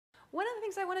One of the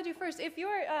things I want to do first, if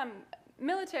you're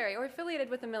military or affiliated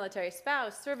with the military,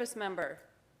 spouse, service member,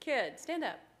 kid, stand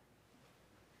up.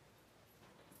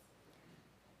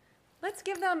 Let's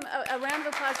give them a round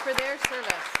of applause for their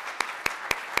service.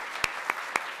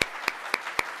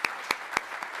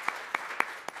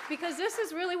 Because this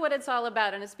is really what it's all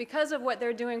about, and it's because of what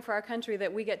they're doing for our country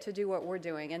that we get to do what we're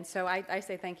doing. And so I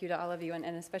say thank you to all of you, and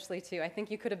especially to, I think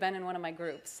you could have been in one of my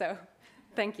groups, so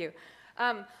thank you.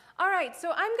 All right,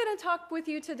 so I'm going to talk with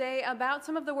you today about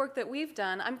some of the work that we've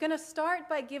done. I'm going to start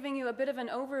by giving you a bit of an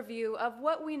overview of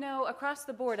what we know across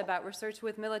the board about research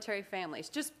with military families,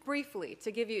 just briefly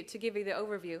to give you the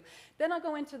overview. Then I'll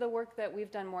go into the work that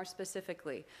we've done more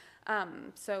specifically.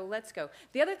 So let's go.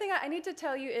 The other thing I need to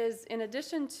tell you is, in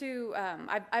addition to,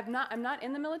 I'm not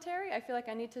in the military. I feel like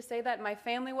I need to say that. My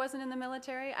family wasn't in the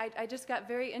military. I just got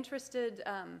very interested.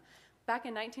 Back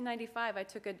in 1995, I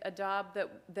took a job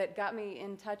that got me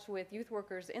in touch with youth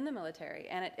workers in the military,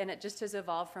 and it just has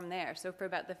evolved from there. So for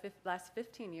about the last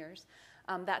 15 years,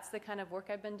 that's the kind of work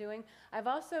I've been doing. I've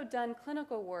also done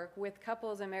clinical work with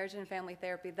couples in marriage and family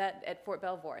therapy at Fort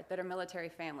Belvoir that are military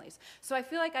families. So I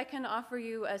feel like I can offer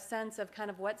you a sense of kind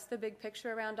of what's the big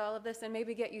picture around all of this, and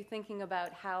maybe get you thinking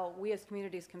about how we as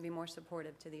communities can be more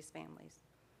supportive to these families.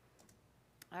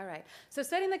 All right, so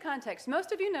setting the context.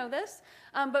 Most of you know this,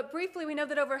 but briefly, we know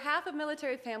that over half of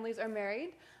military families are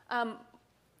married.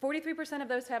 43% of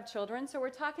those have children, so we're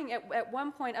talking at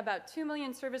one point about 2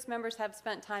 million service members have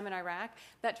spent time in Iraq.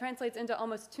 That translates into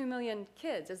almost 2 million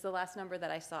kids, is the last number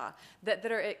that I saw, that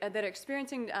are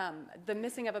experiencing the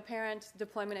missing of a parent,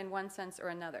 deployment in one sense or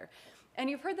another. And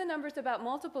you've heard the numbers about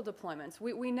multiple deployments.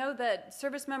 We know that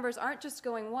service members aren't just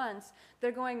going once,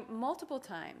 they're going multiple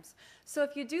times. So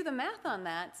if you do the math on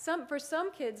that, for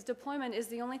some kids, deployment is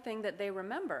the only thing that they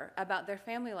remember about their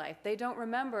family life. They don't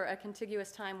remember a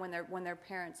contiguous time when their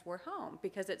parents were home,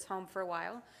 because it's home for a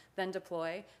while, then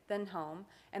deploy, then home,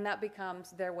 and that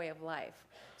becomes their way of life.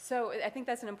 So I think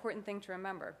that's an important thing to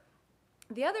remember.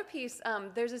 The other piece,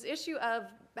 there's this issue of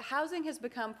housing has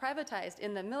become privatized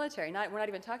in the military. We're not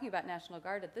even talking about National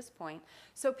Guard at this point.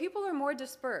 So people are more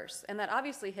dispersed, and that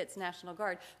obviously hits National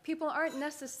Guard. People aren't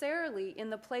necessarily in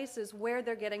the places where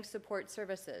they're getting support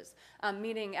services,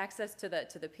 meaning access to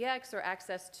the PX or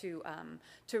access to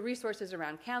resources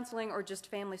around counseling or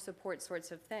just family support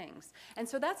sorts of things. And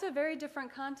so that's a very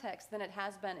different context than it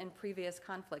has been in previous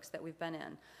conflicts that we've been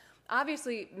in.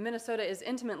 Obviously, Minnesota is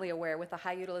intimately aware with the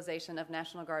high utilization of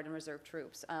National Guard and Reserve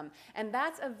troops. And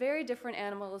that's a very different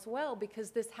animal as well,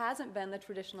 because this hasn't been the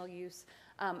traditional use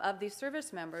of these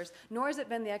service members, nor has it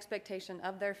been the expectation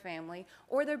of their family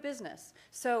or their business.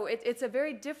 So it's a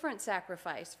very different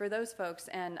sacrifice for those folks,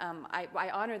 and I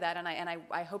honor that, and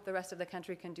I hope the rest of the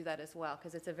country can do that as well,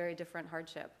 because it's a very different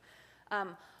hardship.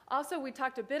 Also, we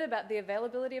talked a bit about the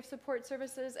availability of support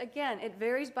services. Again, it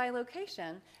varies by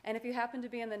location, and if you happen to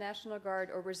be in the National Guard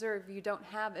or Reserve, you don't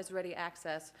have as ready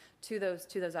access to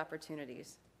those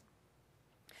opportunities.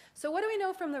 So what do we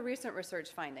know from the recent research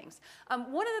findings?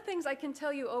 One of the things I can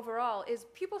tell you overall is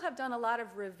people have done a lot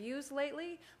of reviews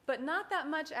lately, but not that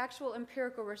much actual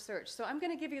empirical research. So I'm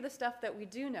going to give you the stuff that we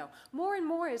do know. More and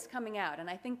more is coming out, and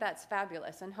I think that's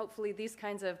fabulous, and hopefully these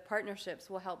kinds of partnerships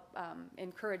will help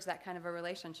encourage that kind of a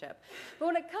relationship. But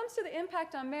when it comes to the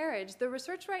impact on marriage, the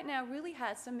research right now really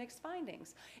has some mixed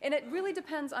findings, and it really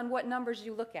depends on what numbers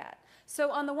you look at.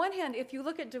 So on the one hand, if you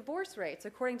look at divorce rates,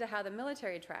 according to how the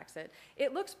military tracks it,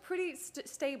 it looks pretty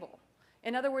stable.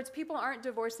 In other words, people aren't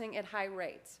divorcing at high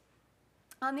rates.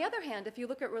 On the other hand, if you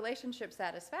look at relationship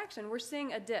satisfaction, we're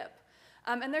seeing a dip.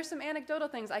 And there's some anecdotal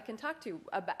things I can talk to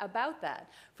about that.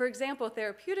 For example,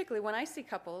 therapeutically, when I see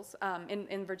couples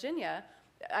in Virginia,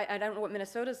 I don't know what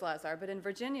Minnesota's laws are, but in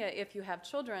Virginia, if you have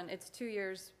children, it's 2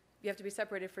 years. You have to be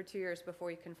separated for 2 years before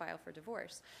you can file for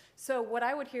divorce. So what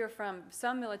I would hear from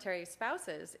some military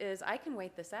spouses is, I can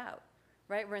wait this out.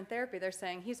 Right? We're in therapy. They're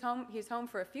saying, he's home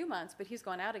for a few months, but he's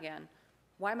gone out again.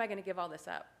 Why am I going to give all this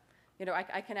up? You know,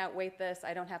 I can outwait this.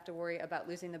 I don't have to worry about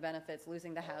losing the benefits,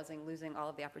 losing the housing, losing all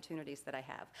of the opportunities that I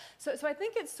have. So I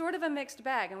think it's sort of a mixed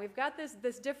bag, and we've got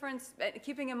this difference,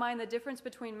 keeping in mind the difference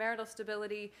between marital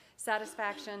stability,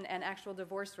 satisfaction, and actual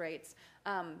divorce rates.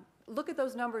 Look at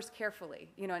those numbers carefully,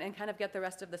 you know, and kind of get the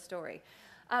rest of the story.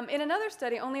 In another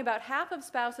study, only about half of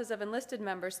spouses of enlisted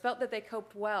members felt that they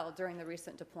coped well during the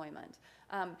recent deployment.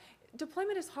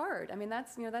 Deployment is hard. I mean,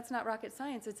 that's not rocket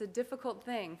science. It's a difficult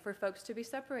thing for folks to be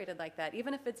separated like that.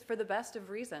 Even if it's for the best of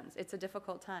reasons, it's a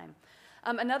difficult time.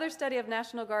 Another study of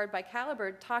National Guard by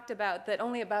Caliber talked about that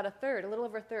only about a third, a little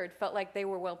over a third, felt like they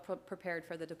were well prepared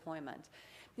for the deployment.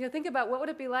 think about what would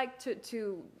it be like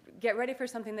to get ready for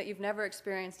something that you've never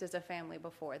experienced as a family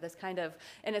before. This kind of,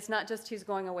 and it's not just he's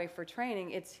going away for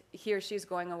training, it's he or she's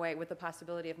going away with the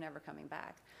possibility of never coming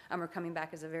back, or coming back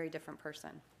as a very different person.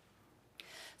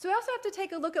 So we also have to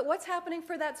take a look at what's happening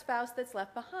for that spouse that's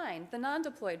left behind, the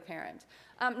non-deployed parent.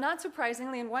 Not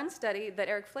surprisingly, in one study that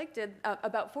Eric Flake did,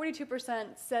 about 42%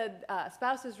 said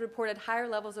spouses reported higher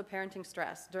levels of parenting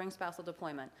stress during spousal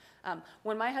deployment.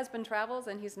 When my husband travels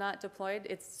and he's not deployed,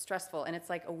 it's stressful, and it's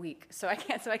like a week. So I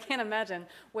can't imagine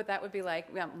what that would be like,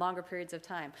 longer periods of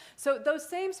time. So those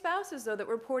same spouses, though, that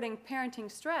were reporting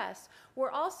parenting stress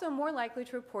were also more likely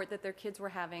to report that their kids were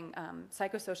having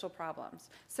psychosocial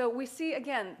problems. So we see,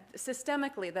 again,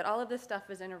 systemically that all of this stuff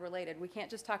is interrelated. We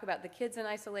can't just talk about the kids in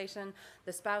isolation,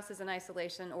 the spouses in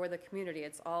isolation, or the community.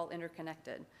 It's all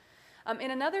interconnected.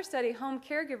 In another study, home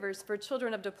caregivers for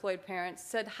children of deployed parents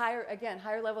said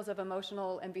higher levels of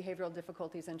emotional and behavioral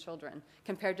difficulties in children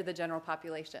compared to the general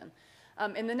population.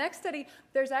 In the next study,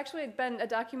 there's actually been a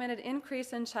documented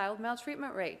increase in child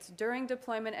maltreatment rates during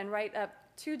deployment and right up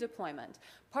to deployment.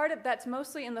 Part of that's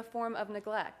mostly in the form of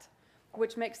neglect,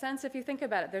 which makes sense if you think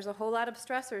about it. There's a whole lot of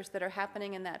stressors that are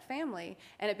happening in that family,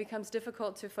 and it becomes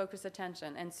difficult to focus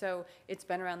attention. And so it's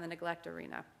been around the neglect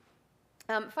arena.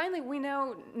 Finally, we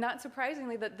know, not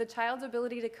surprisingly, that the child's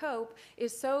ability to cope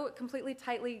is so completely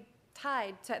tightly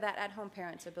tied to that at-home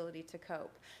parent's ability to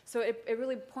cope. So it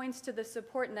really points to the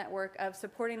support network of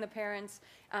supporting the parents,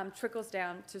 trickles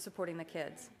down to supporting the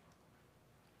kids.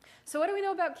 So what do we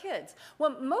know about kids?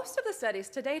 Well, most of the studies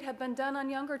to date have been done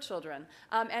on younger children,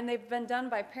 and they've been done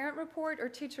by parent report or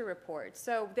teacher report.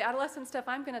 So the adolescent stuff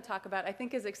I'm going to talk about I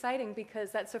think is exciting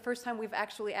because that's the first time we've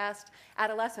actually asked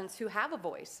adolescents who have a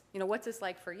voice, what's this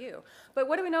like for you? But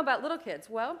what do we know about little kids?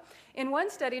 Well, in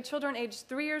one study, children aged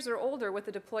 3 years or older with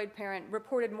a deployed parent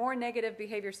reported more negative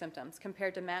behavior symptoms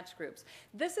compared to matched groups.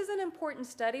 This is an important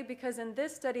study because in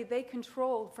this study, they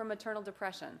controlled for maternal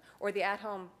depression or the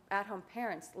at-home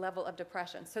parents' level of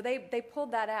depression. So they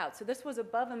pulled that out. So this was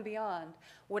above and beyond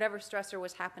whatever stressor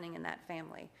was happening in that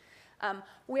family.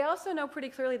 We also know pretty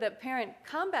clearly that parent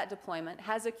combat deployment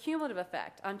has a cumulative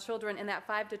effect on children in that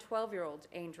 5 to 12-year-old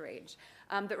age range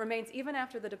that remains even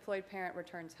after the deployed parent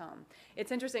returns home.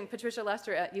 It's interesting, Patricia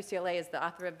Lester at UCLA is the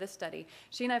author of this study.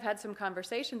 She and I have had some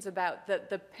conversations about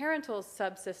the parental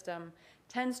subsystem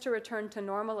tends to return to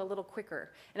normal a little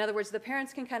quicker. In other words, the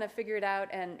parents can kind of figure it out,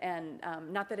 and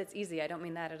not that it's easy, I don't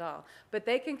mean that at all, but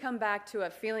they can come back to a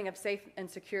feeling of safe and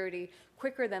security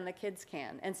quicker than the kids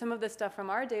can. And some of the stuff from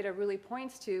our data really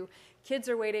points to kids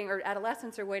are waiting, or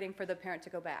adolescents are waiting for the parent to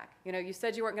go back. You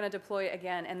said you weren't going to deploy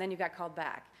again, and then you got called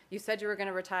back. You said you were going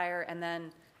to retire, and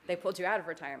then they pulled you out of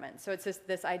retirement. So it's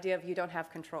this idea of you don't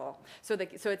have control. So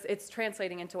it's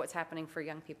translating into what's happening for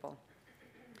young people.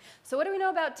 So what do we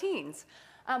know about teens?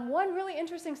 One really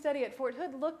interesting study at Fort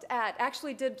Hood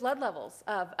actually did blood levels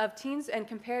of teens and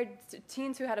compared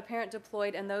teens who had a parent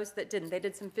deployed and those that didn't. They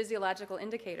did some physiological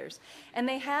indicators. And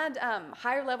they had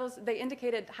they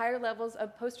indicated higher levels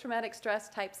of post-traumatic stress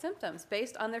type symptoms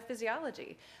based on their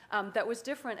physiology that was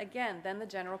different, again, than the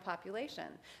general population.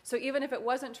 So even if it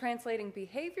wasn't translating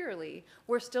behaviorally,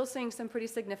 we're still seeing some pretty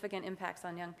significant impacts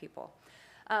on young people.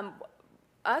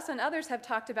 Us and others have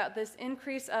talked about this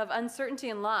increase of uncertainty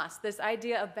and loss, this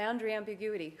idea of boundary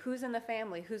ambiguity. Who's in the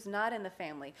family? Who's not in the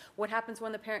family? What happens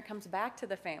when the parent comes back to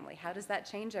the family? How does that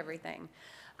change everything?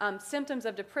 Symptoms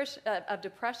of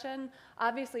depression,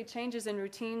 obviously changes in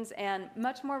routines, and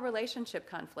much more relationship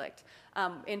conflict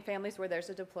in families where there's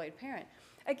a deployed parent.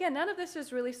 Again, none of this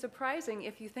is really surprising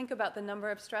if you think about the number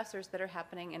of stressors that are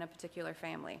happening in a particular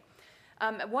family.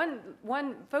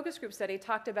 One focus group study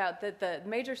talked about that the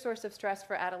major source of stress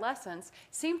for adolescents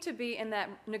seemed to be in that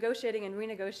negotiating and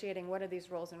renegotiating what are these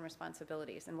roles and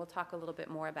responsibilities, and we'll talk a little bit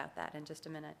more about that in just a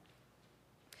minute.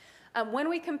 When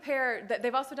we compare,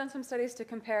 they've also done some studies to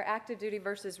compare active duty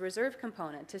versus reserve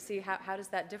component to see how does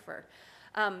that differ.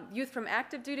 Youth from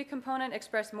active duty component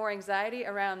expressed more anxiety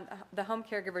around the home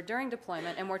caregiver during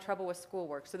deployment and more trouble with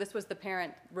schoolwork. So this was the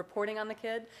parent reporting on the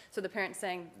kid, so the parent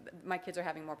saying, my kids are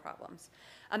having more problems.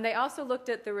 They also looked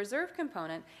at the reserve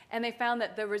component, and they found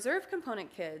that the reserve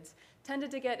component kids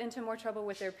tended to get into more trouble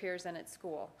with their peers and at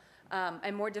school,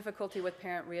 and more difficulty with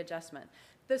parent readjustment.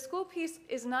 The school piece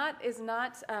is not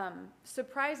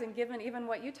surprising given even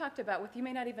what you talked about with you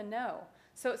may not even know.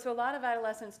 So a lot of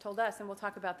adolescents told us, and we'll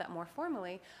talk about that more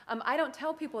formally, I don't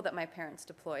tell people that my parents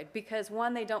deployed because,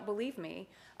 one, they don't believe me,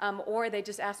 or they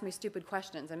just ask me stupid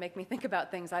questions and make me think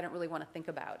about things I don't really want to think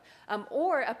about.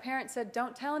 Or a parent said,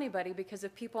 don't tell anybody because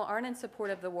if people aren't in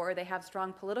support of the war, they have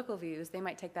strong political views, they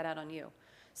might take that out on you.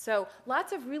 So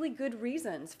lots of really good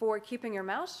reasons for keeping your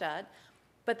mouth shut.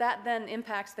 but that then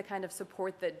impacts the kind of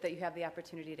support that you have the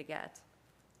opportunity to get.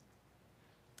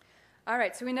 All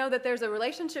right, so we know that there's a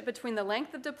relationship between the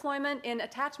length of deployment and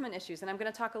attachment issues, and I'm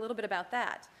going to talk a little bit about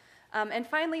that. And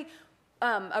finally,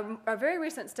 a very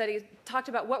recent study talked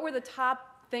about what were the top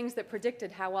things that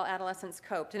predicted how well adolescents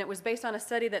coped, and it was based on a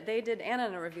study that they did and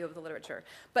on a review of the literature.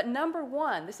 But number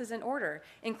one, this is in order,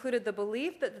 included the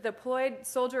belief that the deployed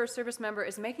soldier or service member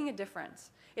is making a difference.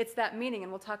 It's that meaning,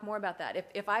 and we'll talk more about that.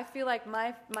 If I feel like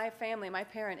my family, my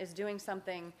parent is doing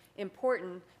something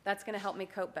important, that's going to help me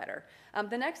cope better.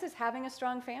 The next is having a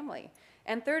strong family.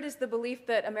 And third is the belief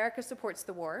that America supports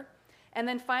the war. And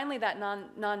then finally, that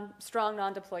strong,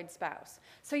 non-deployed spouse.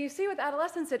 So you see with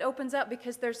adolescents, it opens up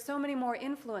because there's so many more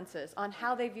influences on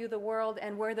how they view the world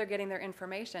and where they're getting their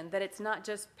information, that it's not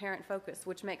just parent-focused,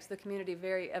 which makes the community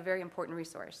a very important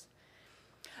resource.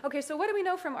 Okay, so what do we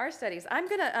know from our studies? I'm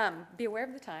going to be aware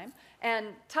of the time and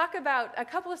talk about a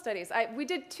couple of studies. We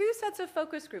did 2 sets of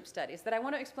focus group studies that I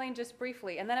want to explain just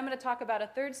briefly, and then I'm going to talk about a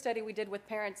third study we did with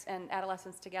parents and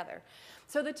adolescents together.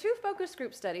 So the 2 focus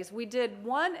group studies, we did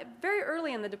one very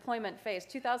early in the deployment phase,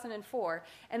 2004,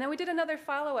 and then we did another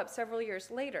follow-up several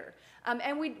years later.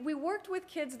 And we worked with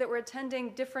kids that were attending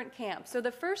different camps. So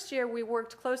the first year, we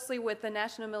worked closely with the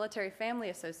National Military Family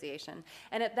Association,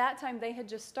 and at that time, they had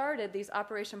just started these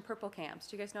Operation Purple camps.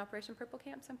 Do you guys know Operation Purple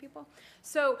camps, some people?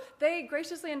 So they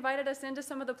graciously invited us into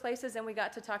some of the places, and we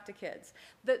got to talk to kids.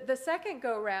 The second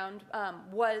go-round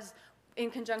was in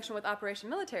conjunction with Operation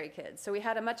Military Kids. So we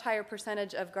had a much higher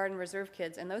percentage of Guard and Reserve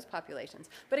kids in those populations.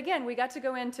 But again, we got to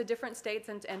go into different states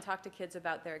and talk to kids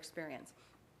about their experience.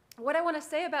 What I want to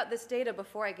say about this data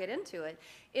before I get into it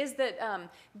is that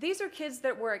these are kids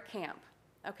that were at camp,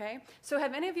 okay? So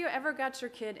have any of you ever got your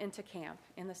kid into camp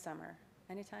in the summer?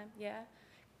 Anytime? Yeah?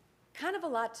 Kind of a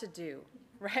lot to do,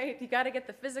 right? You got to get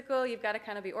the physical, you've got to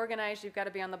kind of be organized, you've got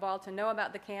to be on the ball to know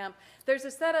about the camp. There's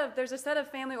a set of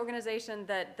family organization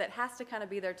that has to kind of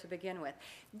be there to begin with.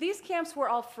 These camps were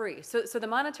all free, so the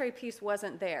monetary piece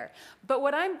wasn't there. But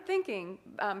what I'm thinking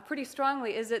pretty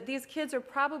strongly is that these kids are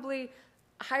probably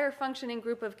a higher functioning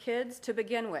group of kids to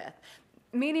begin with.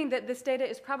 Meaning that this data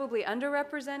is probably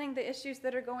underrepresenting the issues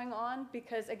that are going on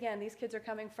because, again, these kids are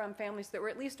coming from families that were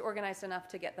at least organized enough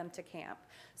to get them to camp.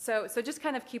 So just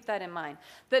kind of keep that in mind.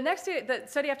 The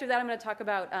study after that I'm going to talk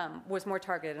about was more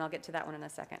targeted, and I'll get to that one in a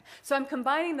second. So I'm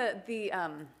combining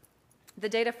the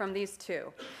data from these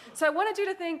 2. So I wanted you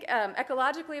to think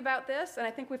ecologically about this, and I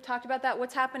think we've talked about that.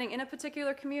 What's happening in a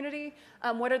particular community?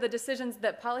 What are the decisions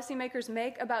that policymakers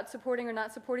make about supporting or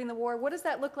not supporting the war? What does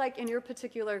that look like in your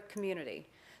particular community?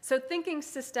 So thinking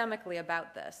systemically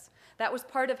about this. That was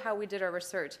part of how we did our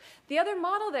research. The other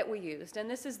model that we used, and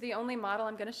this is the only model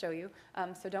I'm going to show you,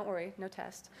 so don't worry, no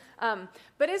test,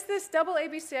 but is this double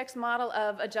ABCX model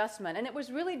of adjustment. And it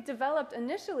was really developed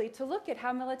initially to look at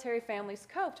how military families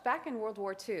coped back in World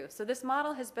War II. So this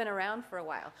model has been around for a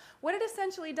while. What it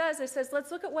essentially does is says,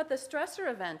 let's look at what the stressor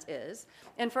event is.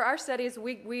 And for our studies,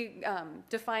 we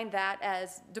define that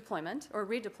as deployment or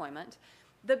redeployment.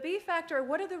 The B factor,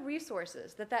 what are the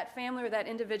resources that family or that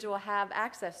individual have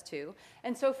access to?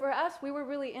 And so for us, we were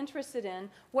really interested in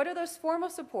what are those formal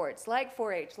supports, like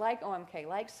 4-H, like OMK,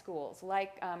 like schools,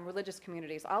 like religious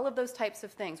communities, all of those types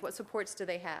of things. What supports do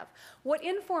they have? What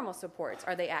informal supports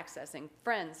are they accessing?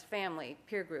 Friends, family,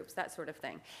 peer groups, that sort of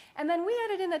thing. And then we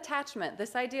added in attachment,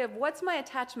 this idea of what's my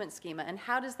attachment schema and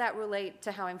how does that relate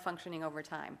to how I'm functioning over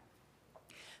time?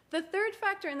 The third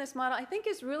factor in this model, I think,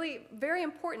 is really very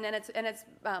important, and it's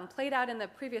played out in the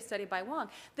previous study by Wong.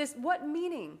 What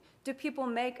meaning do people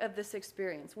make of this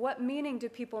experience? What meaning do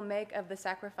people make of the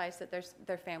sacrifice that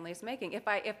their family is making?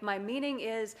 If my meaning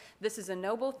is this is a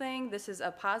noble thing, this is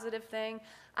a positive thing,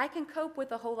 I can cope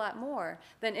with a whole lot more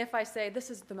than if I say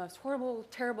this is the most horrible,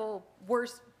 terrible,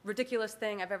 worst, ridiculous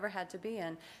thing I've ever had to be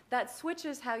in. That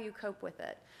switches how you cope with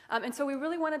it. And so we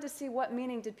really wanted to see what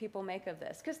meaning did people make of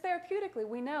this. Because therapeutically,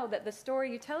 we know that the story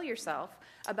you tell yourself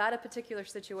about a particular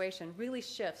situation really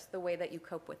shifts the way that you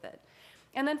cope with it.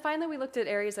 And then finally, we looked at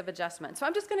areas of adjustment. So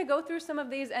I'm just going to go through some of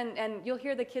these, and you'll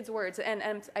hear the kids' words.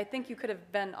 And I think you could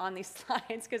have been on these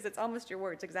slides, because it's almost your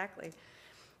words, exactly.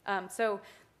 So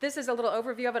this is a little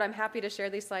overview of it. I'm happy to share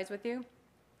these slides with you.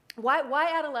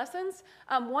 Why adolescents?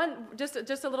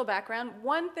 Just a little background.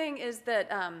 One thing is that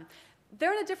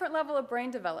they're in a different level of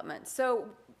brain development. So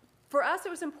For us, it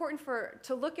was important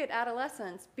to look at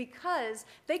adolescents because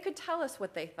they could tell us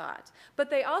what they thought, but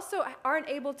they also aren't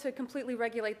able to completely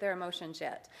regulate their emotions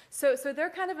yet. So they're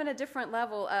kind of in a different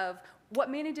level of what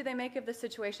meaning do they make of the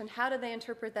situation, how do they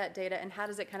interpret that data, and how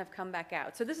does it kind of come back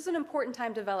out. So this is an important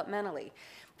time developmentally.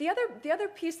 The other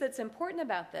piece that's important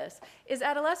about this is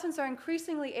adolescents are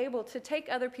increasingly able to take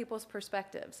other people's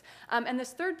perspectives. And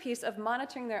this third piece of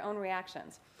monitoring their own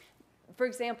reactions. For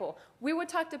example, we would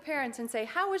talk to parents and say,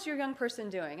 how is your young person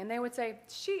doing? And they would say,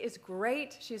 she is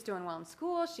great, she's doing well in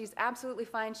school, she's absolutely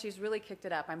fine, she's really kicked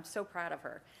it up, I'm so proud of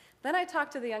her. Then I talk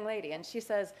to the young lady and she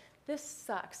says, this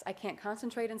sucks, I can't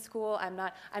concentrate in school, I'm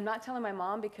not telling my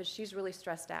mom because she's really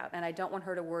stressed out and I don't want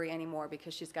her to worry anymore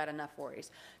because she's got enough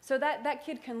worries. So that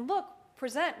kid can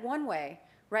present one way,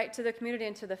 right, to the community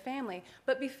and to the family,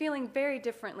 but be feeling very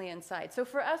differently inside. So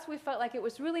for us, we felt like it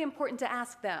was really important to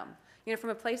ask them,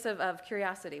 from a place of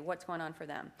curiosity, what's going on for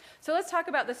them. So let's talk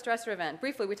about the stressor event.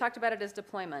 Briefly, we talked about it as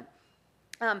deployment.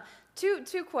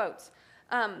 Two quotes.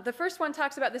 The first one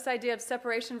talks about this idea of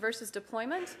separation versus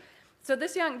deployment. So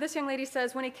this young lady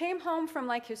says, when he came home from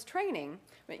like his training,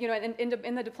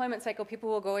 in the deployment cycle, people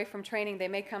will go away from training. They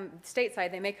may come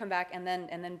stateside. They may come back and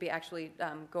then be actually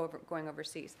going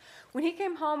overseas. When he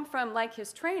came home from like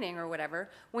his training or whatever,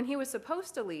 when he was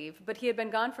supposed to leave, but he had been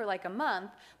gone for like a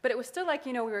month, but it was still like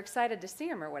we were excited to see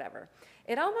him or whatever.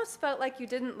 It almost felt like you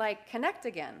didn't like connect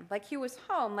again, like he was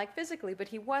home, like physically, but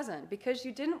he wasn't because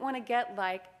you didn't want to get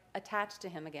like attached to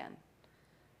him again.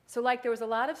 So like there was a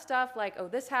lot of stuff like, oh,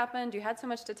 this happened, you had so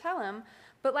much to tell him,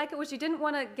 but like it was you didn't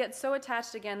want to get so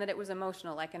attached again that it was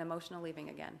emotional, like an emotional leaving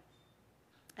again.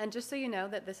 And just so you know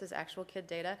that this is actual kid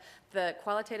data, the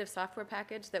qualitative software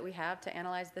package that we have to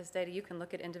analyze this data, you can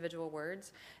look at individual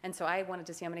words. And so I wanted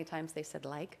to see how many times they said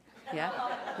like, yeah,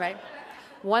 right?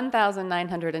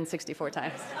 1,964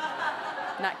 times.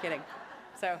 Not kidding.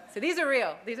 So these are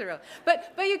real. These are real.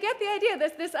 But you get the idea.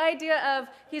 This idea of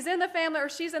he's in the family or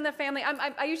she's in the family.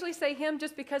 I usually say him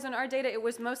just because in our data it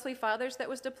was mostly fathers that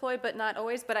was deployed, but not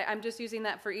always. But I'm just using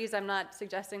that for ease. I'm not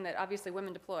suggesting that obviously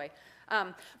women deploy.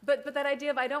 But that idea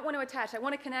of I don't want to attach. I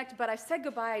want to connect, but I said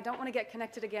goodbye. I don't want to get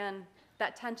connected again.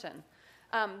 That tension.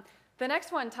 The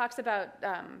next one talks about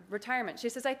retirement. She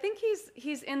says, I think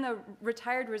he's in the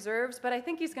retired reserves, but I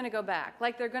think he's going to go back.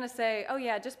 Like they're going to say, oh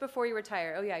yeah, just before you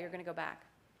retire, oh yeah, you're going to go back.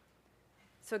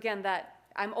 So again, that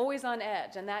I'm always on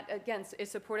edge, and that again is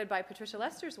supported by Patricia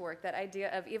Lester's work, that idea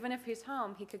of even if he's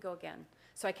home, he could go again.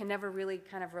 So I can never really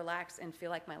kind of relax and feel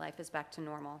like my life is back to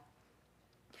normal.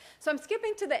 So I'm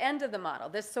skipping to the end of the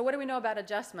model. So what do we know about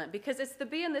adjustment? Because it's the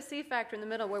B and the C factor in the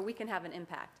middle where we can have an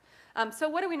impact. So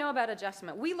what do we know about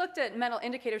adjustment? We looked at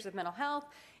indicators of mental health,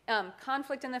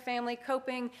 conflict in the family,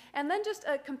 coping, and then just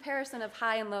a comparison of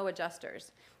high and low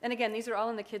adjusters. And again, these are all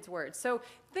in the kids' words. So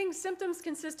symptoms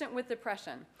consistent with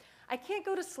depression. I can't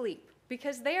go to sleep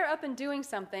because they are up and doing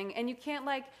something, and you can't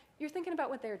you're thinking about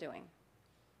what they're doing.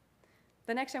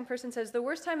 The next young person says, the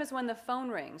worst time is when the phone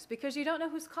rings because you don't know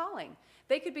who's calling.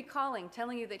 They could be calling,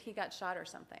 telling you that he got shot or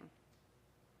something.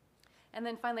 And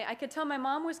then finally, I could tell my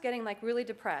mom was getting really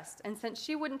depressed, and since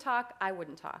she wouldn't talk, I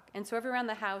wouldn't talk. And so everyone around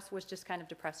the house was just kind of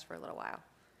depressed for a little while.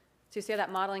 So you see how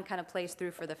that modeling kind of plays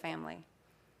through for the family.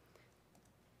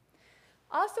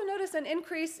 Also notice an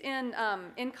increase in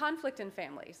conflict in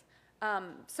families.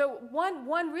 So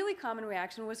one really common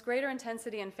reaction was greater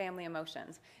intensity in family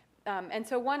emotions. And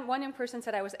so one young person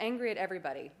said, I was angry at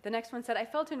everybody. The next one said, I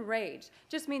felt enraged.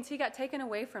 Just means he got taken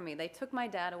away from me. They took my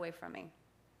dad away from me.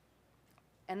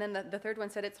 And then the third one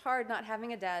said, it's hard not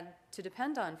having a dad to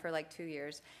depend on for 2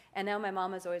 years. And now my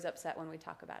mom is always upset when we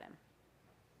talk about him.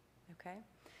 Okay?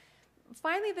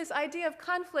 Finally, this idea of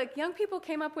conflict, young people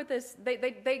came up with this, they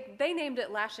named it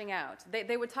lashing out.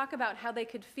 They would talk about how they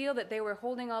could feel that they were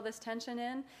holding all this tension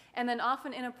in, and then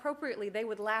often inappropriately they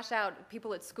would lash out at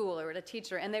people at school or at a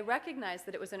teacher, and they recognized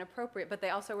that it was inappropriate, but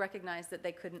they also recognized that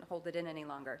they couldn't hold it in any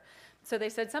longer. So they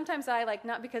said, sometimes I,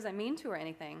 not because I mean to or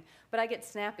anything, but I get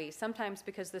snappy, sometimes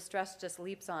because the stress just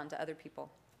leaps on to other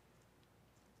people.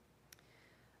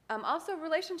 Also,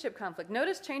 relationship conflict.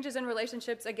 Notice changes in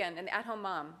relationships, again, an at-home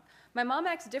mom. My mom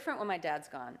acts different when my dad's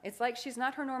gone. It's like she's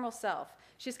not her normal self.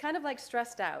 She's kind of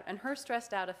stressed out, and her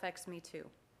stressed out affects me too.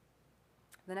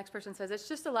 The next person says, it's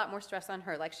just a lot more stress on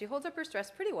her. She holds up her stress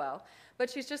pretty well, but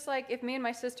she's just if me and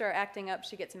my sister are acting up,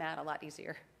 she gets mad a lot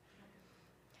easier.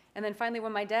 And then finally,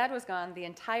 when my dad was gone, the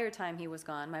entire time he was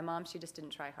gone, my mom, she just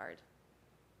didn't try hard.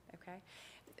 Okay?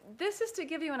 This is to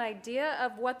give you an idea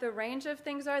of what the range of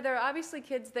things are. There are obviously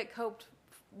kids that coped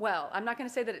well, I'm not going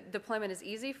to say that deployment is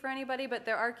easy for anybody, but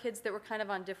there are kids that were kind of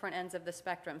on different ends of the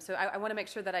spectrum. So I want to make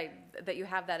sure that you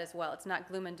have that as well. It's not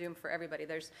gloom and doom for everybody.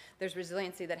 There's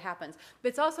resiliency that happens. But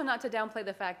it's also not to downplay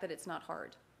the fact that it's not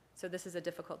hard. So this is a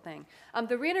difficult thing.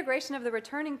 The reintegration of the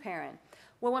returning parent.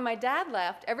 Well, when my dad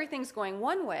left, everything's going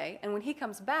one way, and when he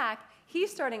comes back,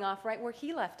 he's starting off right where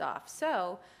he left off.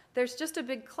 So there's just a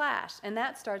big clash, and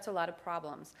that starts a lot of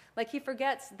problems. Like, he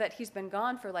forgets that he's been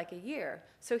gone for like a year,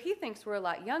 so he thinks we're a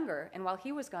lot younger, and while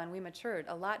he was gone, we matured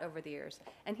a lot over the years,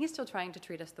 and he's still trying to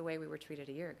treat us the way we were treated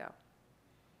a year ago.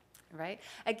 Right?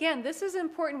 Again, this is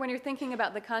important when you're thinking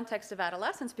about the context of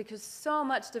adolescence because so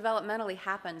much developmentally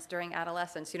happens during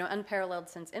adolescence, unparalleled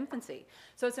since infancy.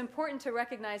 So it's important to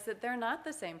recognize that they're not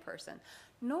the same person,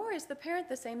 nor is the parent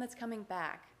the same that's coming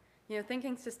back.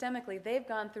 Thinking systemically, they've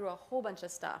gone through a whole bunch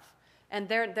of stuff, and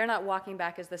they're not walking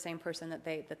back as the same person that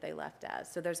they left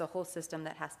as. So there's a whole system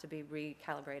that has to be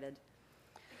recalibrated.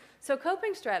 So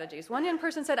coping strategies. One young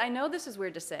person said, "I know this is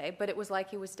weird to say, but it was like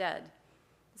he was dead."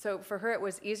 So for her, it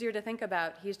was easier to think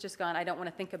about. He's just gone. I don't want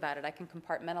to think about it. I can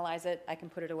compartmentalize it. I can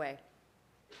put it away.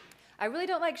 I really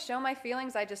don't like show my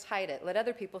feelings. I just hide it. Let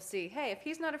other people see, hey, if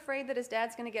he's not afraid that his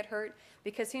dad's going to get hurt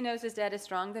because he knows his dad is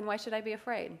strong, then why should I be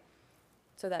afraid?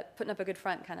 So that putting up a good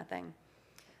front kind of thing.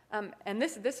 And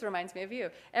this reminds me of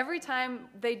you. Every time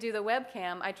they do the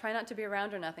webcam, I try not to be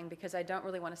around or nothing because I don't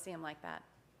really want to see him like that.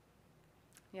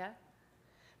 Yeah?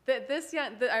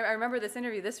 I remember this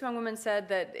interview. This young woman said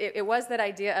that it was that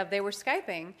idea of they were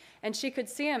Skyping, and she could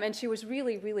see him, and she was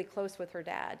really, really close with her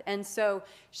dad. And so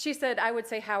she said, I would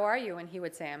say, how are you? And he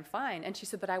would say, I'm fine. And she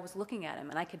said, but I was looking at him,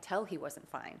 and I could tell he wasn't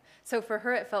fine. So for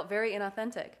her, it felt very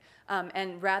inauthentic.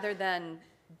 And rather than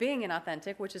being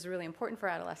inauthentic, which is really important for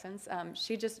adolescents,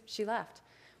 she left.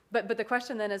 But the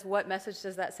question then is, what message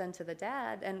does that send to the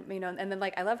dad? And and then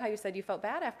like I love how you said you felt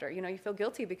bad after. You feel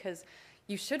guilty because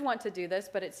you should want to do this,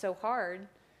 but it's so hard.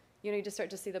 You just start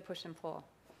to see the push and pull.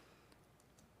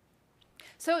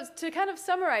 So to kind of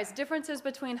summarize, differences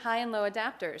between high and low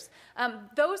adapters.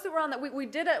 Those that were on that, we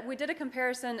did a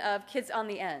comparison of kids on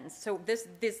the ends. So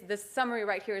this summary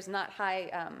right here is not high,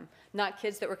 not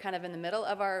kids that were kind of in the middle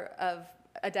of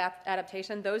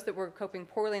adaptation, those that were coping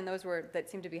poorly, and those that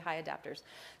seemed to be high adapters.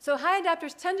 So high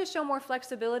adapters tend to show more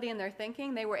flexibility in their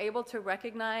thinking. They were able to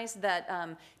recognize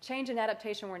that change and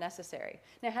adaptation were necessary.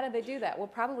 Now, how did they do that? Well,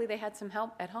 probably they had some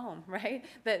help at home, right?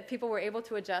 That people were able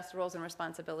to adjust roles and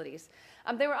responsibilities.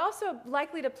 They were also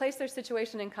likely to place their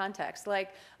situation in context, like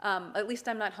at least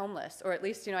I'm not homeless, or at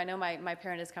least I know my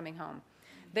parent is coming home.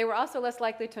 They were also less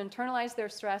likely to internalize their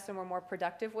stress and were more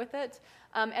productive with it.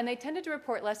 And they tended to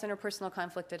report less interpersonal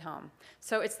conflict at home.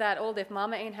 So it's that old, if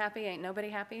mama ain't happy, ain't nobody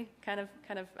happy kind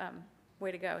of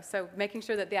way to go. So making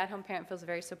sure that the at-home parent feels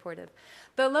very supportive.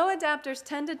 The low adapters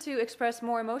tended to express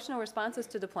more emotional responses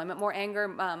to deployment, more anger,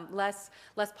 less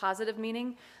positive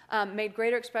meaning, made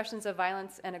greater expressions of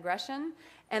violence and aggression,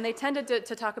 and they tended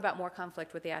to talk about more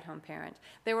conflict with the at-home parent.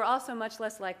 They were also much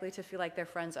less likely to feel like their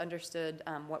friends understood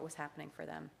what was happening for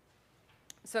them.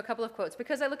 So a couple of quotes.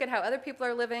 Because I look at how other people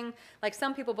are living, like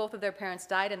some people, both of their parents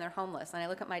died and they're homeless, and I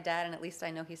look at my dad and at least I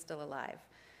know he's still alive.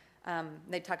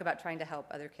 They talk about trying to help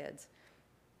other kids.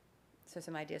 So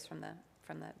some ideas from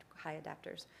the high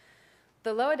adapters.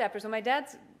 The low adapters, when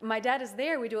my dad is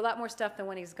there, we do a lot more stuff than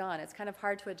when he's gone. It's kind of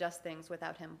hard to adjust things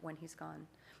without him when he's gone.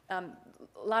 A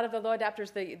lot of the low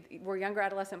adapters, they were younger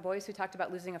adolescent boys who talked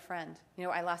about losing a friend.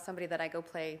 I lost somebody that I go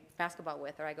play basketball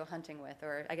with, or I go hunting with,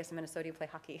 or I guess in Minnesota you play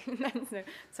hockey.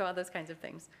 So all those kinds of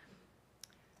things.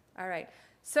 All right.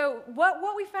 So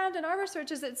what we found in our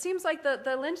research is it seems like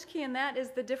the lynch key in that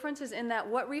is the differences in that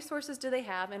what resources do they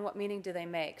have and what meaning do they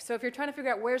make. So if you're trying to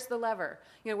figure out where's the lever,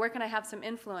 where can I have some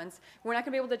influence, we're not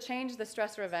going to be able to change the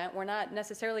stressor event. We're not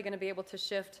necessarily going to be able to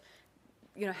shift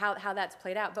how that's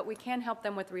played out, but we can help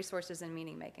them with resources and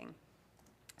meaning making.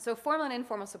 So formal and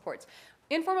informal supports.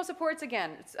 Informal supports,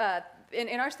 again,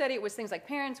 in our study it was things like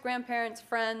parents, grandparents,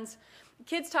 friends.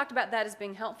 Kids talked about that as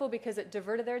being helpful because it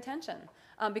diverted their attention,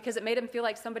 because it made them feel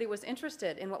like somebody was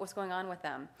interested in what was going on with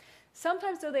them.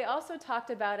 Sometimes, though, they also talked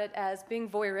about it as being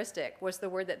voyeuristic, was the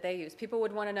word that they used. People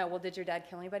would want to know, well, did your dad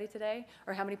kill anybody today?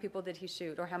 Or how many people did he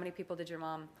shoot? Or how many people did your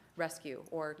mom rescue?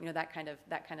 Or that kind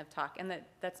of talk. And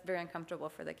that's very uncomfortable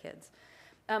for the kids.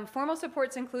 Formal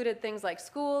supports included things like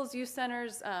schools, youth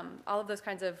centers, all of those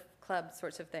kinds of club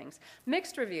sorts of things.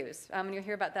 Mixed reviews, and you'll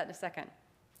hear about that in a second.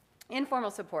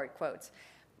 Informal support, quotes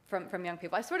from young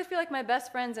people. I sort of feel like my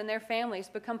best friends and their families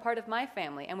become part of my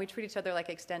family, and we treat each other like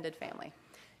extended family.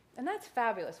 And that's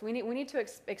fabulous. We need to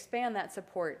expand that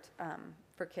support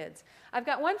for kids. I've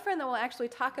got one friend that will actually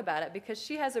talk about it because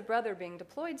she has a brother being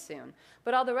deployed soon,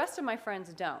 but all the rest of my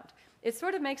friends don't. it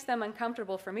sort of makes them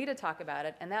uncomfortable for me to talk about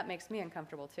it, and that makes me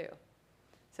uncomfortable too.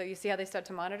 So you see how they start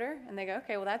to monitor, and they go,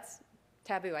 okay, well, that's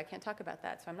taboo. I can't talk about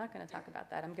that, so I'm not going to talk about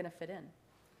that. I'm going to fit in.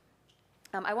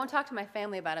 I won't talk to my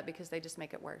family about it because they just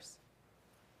make it worse.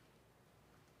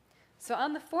 So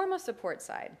on the formal support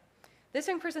side, this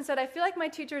young person said, I feel like my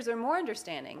teachers are more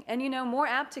understanding and, more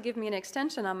apt to give me an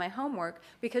extension on my homework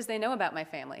because they know about my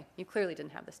family. You clearly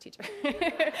didn't have this teacher.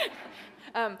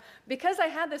 Because I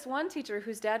had this one teacher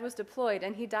whose dad was deployed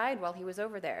and he died while he was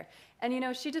over there.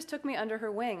 And, she just took me under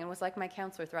her wing and was like my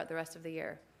counselor throughout the rest of the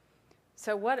year.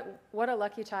 So what a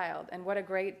lucky child and what a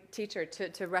great teacher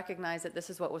to recognize that this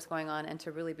is what was going on and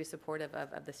to really be supportive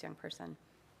of this young person.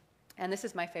 And this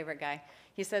is my favorite guy.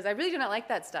 He says, I really do not like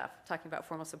that stuff, talking about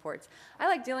formal supports. I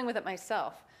like dealing with it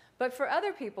myself. But for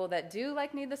other people that do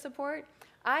need the support,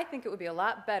 I think it would be a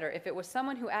lot better if it was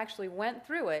someone who actually went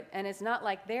through it and is not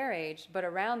like their age, but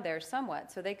around there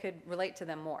somewhat, so they could relate to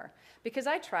them more. Because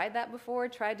I tried that before,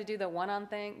 tried to do the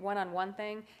one-on-one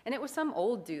thing, and it was some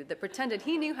old dude that pretended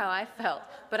he knew how I felt,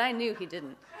 but I knew he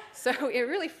didn't. So it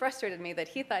really frustrated me that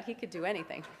he thought he could do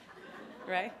anything,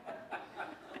 right?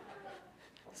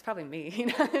 It's probably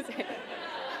me,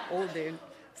 old dude.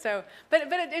 So, but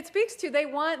it speaks to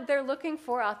they're looking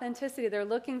for authenticity. They're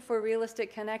looking for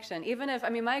realistic connection. Even if,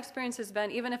 my experience has been,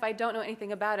 even if I don't know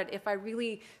anything about it, if I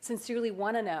really sincerely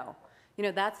want to know,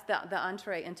 that's the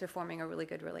entree into forming a really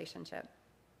good relationship.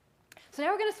 So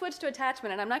now we're going to switch to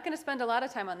attachment, and I'm not going to spend a lot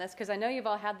of time on this because I know you've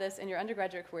all had this in your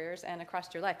undergraduate careers and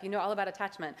across your life. You know all about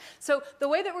attachment. So the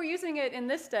way that we're using it in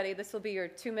this study, this will be your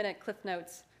 2-minute Cliff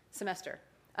Notes semester.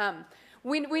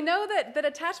 We know that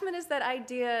attachment is that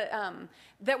idea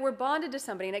that we're bonded to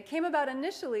somebody, and it came about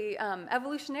initially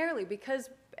evolutionarily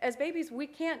because as babies we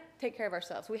can't take care of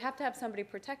ourselves. We have to have somebody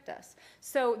protect us.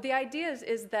 So the idea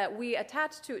is that we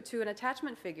attach to an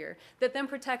attachment figure that then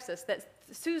protects us, that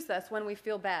soothes us when we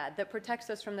feel bad, that protects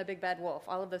us from the big bad wolf,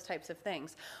 all of those types of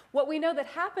things. What we know that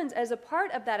happens as a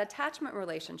part of that attachment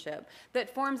relationship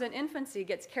that forms in infancy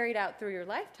gets carried out through your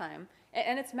lifetime,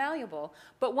 and it's malleable.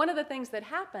 But one of the things that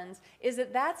happens is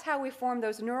that that's how we form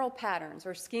those neural patterns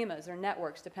or schemas or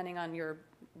networks, depending on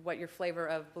what your flavor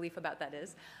of belief about that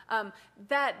is,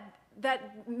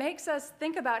 that makes us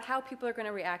think about how people are going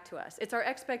to react to us. It's our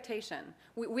expectation.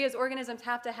 We as organisms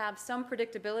have to have some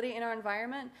predictability in our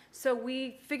environment, so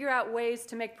we figure out ways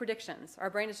to make predictions. Our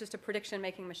brain is just a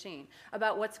prediction-making machine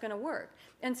about what's going to work.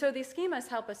 And so these schemas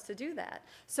help us to do that.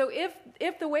 So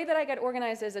if the way that I get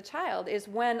organized as a child is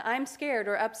when I'm scared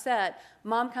or upset,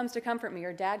 mom comes to comfort me,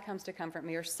 or dad comes to comfort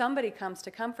me, or somebody comes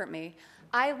to comfort me,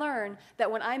 I learn that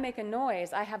when I make a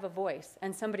noise, I have a voice,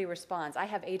 and somebody responds. I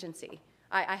have agency.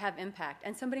 I have impact,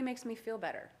 and somebody makes me feel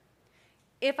better.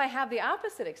 If I have the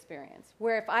opposite experience,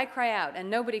 where if I cry out and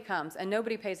nobody comes and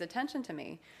nobody pays attention to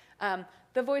me,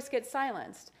 the voice gets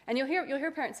silenced. And you'll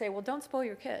hear parents say, well, don't spoil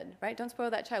your kid, right? Don't spoil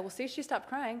that child. Well, see, she stopped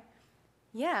crying.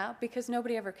 Yeah, because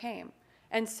nobody ever came.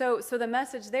 And so the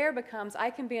message there becomes,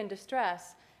 I can be in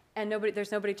distress, and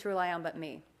there's nobody to rely on but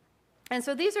me. And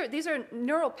so these are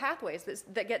neural pathways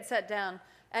that get set down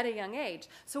at a young age.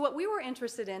 So what we were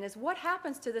interested in is what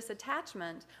happens to this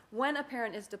attachment when a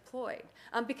parent is deployed.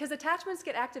 Because attachments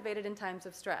get activated in times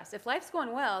of stress. If life's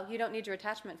going well, you don't need your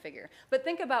attachment figure. But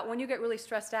think about when you get really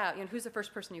stressed out, who's the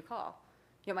first person you call?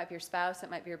 It might be your spouse,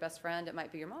 it might be your best friend, it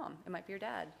might be your mom, it might be your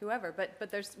dad, whoever. But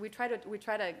we try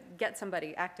to get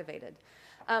somebody activated.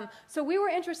 So we were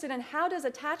interested in how does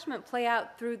attachment play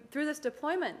out through this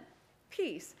deployment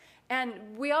piece. And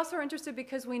we also are interested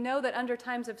because we know that under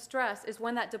times of stress is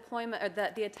when that deployment or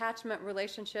the attachment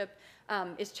relationship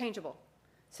is changeable.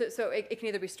 So it can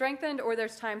either be strengthened or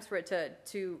there's times for it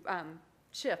to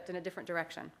shift in a different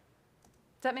direction.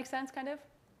 Does that make sense, kind of?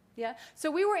 Yeah? So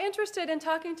we were interested in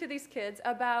talking to these kids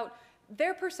about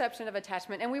their perception of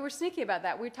attachment, and we were sneaky about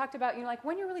that. We talked about,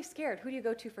 when you're really scared, who do you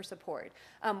go to for support?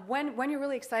 When you're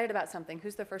really excited about something,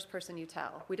 who's the first person you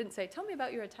tell? We didn't say, tell me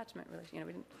about your attachment relationship.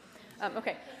 We didn't.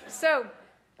 Okay, so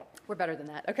we're better than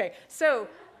that. Okay, so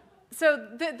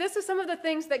this is some of the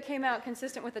things that came out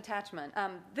consistent with attachment.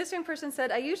 This young person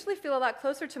said, I usually feel a lot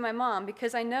closer to my mom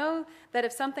because I know that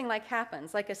if something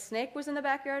happens, like a snake was in the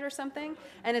backyard or something,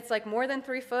 and it's more than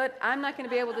 3 foot, I'm not going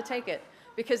to be able to take it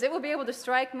because it will be able to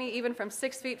strike me even from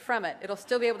 6 feet from it. It'll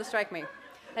still be able to strike me.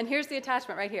 And here's the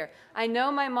attachment right here. I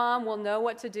know my mom will know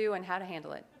what to do and how to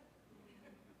handle it.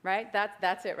 Right?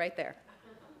 That's it right there.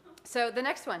 So the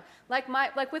next one,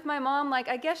 with my mom,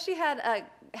 I guess she had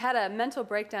a mental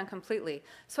breakdown completely.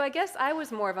 So I guess I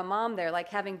was more of a mom there,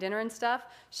 having dinner and stuff.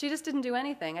 She just didn't do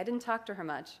anything. I didn't talk to her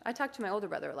much. I talked to my older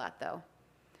brother a lot, though.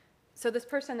 So this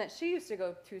person that she used to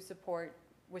go to support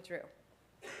withdrew.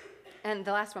 And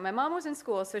the last one, my mom was in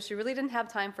school, so she really didn't have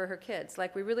time for her kids.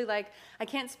 Like, I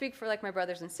can't speak for, like, my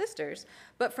brothers and sisters,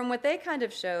 but from what they kind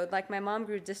of showed, like, my mom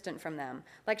grew distant from them.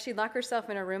 Like, she'd lock herself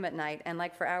in her room at night, and,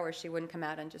 like, for hours, she wouldn't come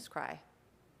out and just cry.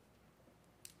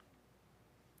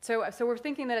 So we're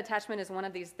thinking that attachment is one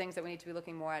of these things that we need to be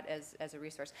looking more at as a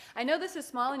resource. I know this is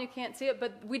small and you can't see it,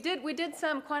 but we did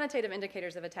some quantitative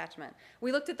indicators of attachment.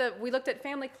 We looked at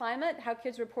family climate, how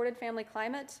kids reported family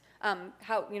climate,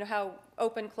 how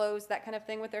open, closed, that kind of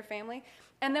thing with their family,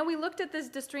 and then we looked at the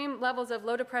extreme levels of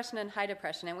low depression and high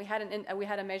depression, and we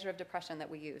had a measure of depression that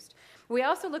we used. We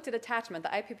also looked at attachment. The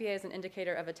IPPA is an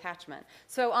indicator of attachment.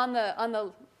 So on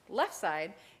the left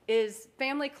side is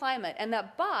family climate, and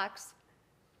that box.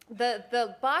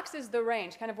 The box is the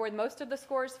range, kind of where most of the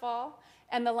scores fall,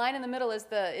 and the line in the middle is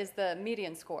the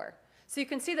median score. So you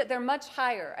can see that they're much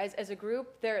higher as a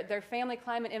group. Their family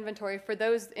climate inventory for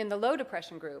those in the low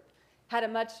depression group had a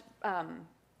much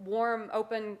warm,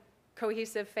 open,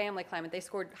 cohesive family climate. They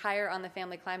scored higher on the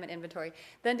family climate inventory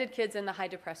than did kids in the high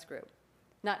depressed group.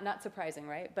 Not surprising,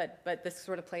 right? But this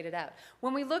sort of played it out.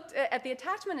 When we looked at the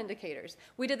attachment indicators,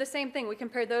 we did the same thing. We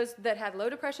compared those that had low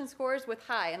depression scores with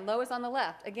high, and low is on the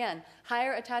left. Again,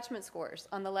 higher attachment scores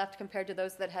on the left compared to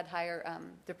those that had higher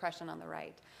depression on the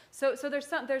right. So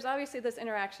there's obviously this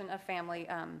interaction of family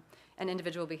and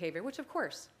individual behavior, which of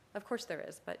course there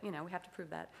is, but we have to prove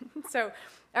that. So,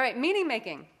 all right, meaning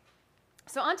making.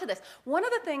 So on to this. One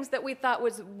of the things that we thought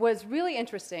was really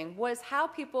interesting was how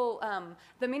people,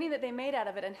 the meaning that they made out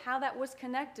of it and how that was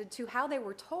connected to how they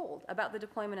were told about the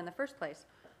deployment in the first place.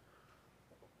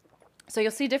 So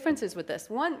you'll see differences with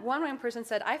this. One young person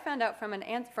said, I found out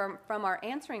from our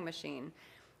answering machine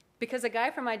because a guy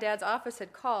from my dad's office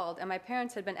had called and my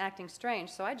parents had been acting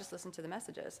strange, so I just listened to the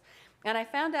messages. And I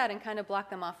found out and kind of blocked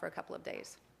them off for a couple of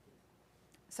days.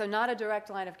 So not a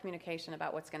direct line of communication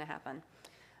about what's going to happen.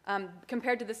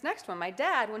 Compared to this next one, my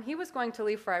dad, when he was going to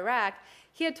leave for Iraq,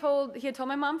 he had told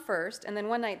my mom first, and then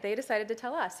one night they decided to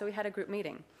tell us, so we had a group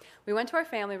meeting. We went to our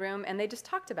family room, and they just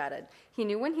talked about it. He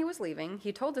knew when he was leaving.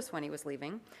 He told us when he was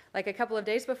leaving. Like a couple of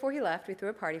days before he left, we threw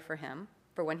a party for him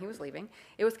for when he was leaving.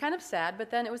 It was kind of sad,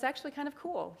 but then it was actually kind of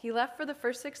cool. He left for the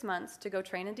first 6 months to go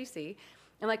train in D.C.,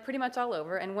 and like pretty much all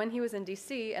over, and when he was in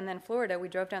D.C. and then Florida, we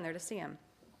drove down there to see him.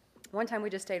 One time we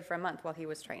just stayed for a month while he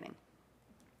was training.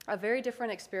 A very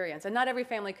different experience, and not every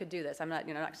family could do this. I'm not,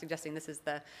 not suggesting this is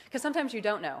because sometimes you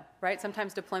don't know, right?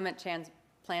 Sometimes deployment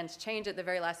plans change at the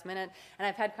very last minute, and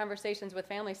I've had conversations with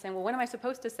families saying, well, what am I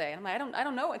supposed to say? And I'm like, I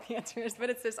don't know what the answer is, but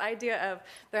it's this idea of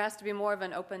there has to be more of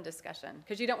an open discussion,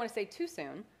 because you don't want to say too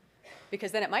soon,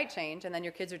 because then it might change, and then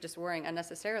your kids are just worrying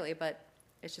unnecessarily, but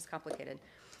it's just complicated.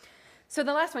 So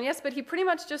the last one, yes, but he pretty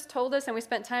much just told us, and we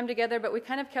spent time together, but we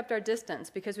kind of kept our distance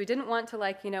because we didn't want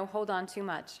to, hold on too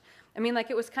much. I mean,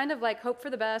 it was kind of like hope for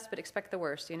the best, but expect the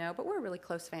worst, but we're a really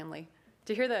close family.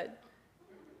 To hear that,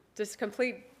 just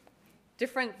complete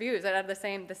different views out of the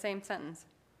same sentence.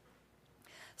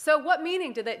 So what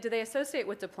meaning do they associate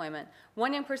with deployment?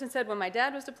 One young person said, when my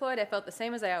dad was deployed, I felt the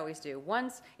same as I always do.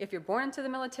 Once, if you're born into the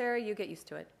military, you get used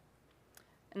to it.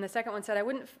 And the second one said, I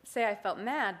wouldn't say I felt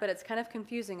mad, but it's kind of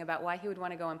confusing about why he would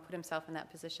want to go and put himself in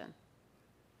that position.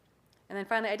 And then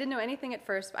finally, I didn't know anything at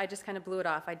first, I just kind of blew it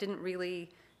off. I didn't really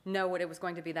know what it was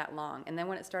going to be that long. And then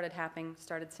when it started happening,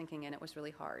 started sinking in, it was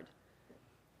really hard.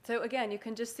 So again, you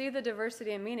can just see the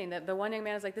diversity in meaning. That the one young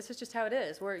man is like, this is just how it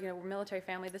is. We're a military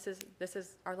family. This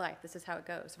is our life. This is how it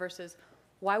goes. Versus,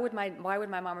 why would my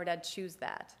mom or dad choose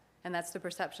that? And that's the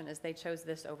perception, is they chose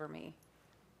this over me.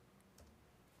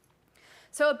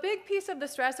 So a big piece of the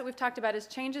stress that we've talked about is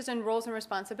changes in roles and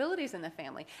responsibilities in the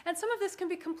family. And some of this can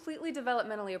be completely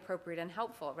developmentally appropriate and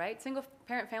helpful, right?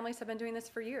 Single-parent families have been doing this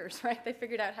for years, right? They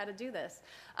figured out how to do this.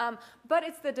 But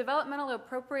it's the developmental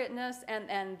appropriateness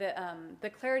and the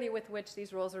clarity with which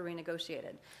these roles are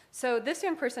renegotiated. So this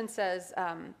young person says,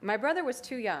 my brother was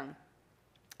too young.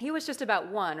 He was just about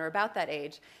 1 or about that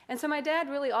age. And so my dad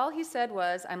really, all he said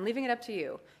was, I'm leaving it up to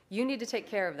you. You need to take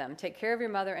care of them. Take care of your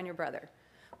mother and your brother.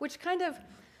 Which kind of,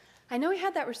 I know he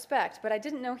had that respect, but I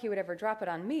didn't know he would ever drop it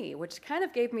on me, which kind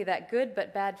of gave me that good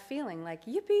but bad feeling, like,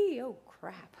 yippee, oh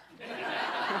crap,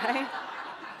 right?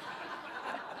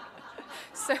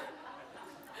 So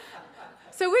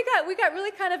we got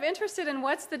really kind of interested in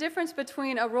what's the difference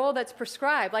between a role that's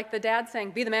prescribed, like the dad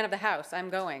saying, be the man of the house, I'm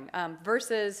going,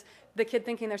 versus the kid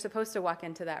thinking they're supposed to walk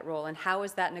into that role, and how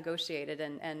is that negotiated,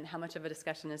 and how much of a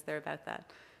discussion is there about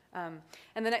that? And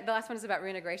then the last one is about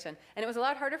reintegration. And it was a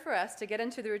lot harder for us to get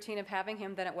into the routine of having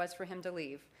him than it was for him to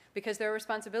leave, because there were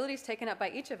responsibilities taken up by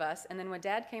each of us, and then when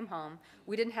Dad came home,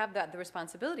 we didn't have the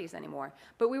responsibilities anymore.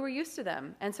 But we were used to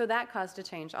them, and so that caused a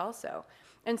change also.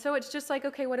 And so it's just like,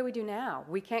 okay, what do we do now?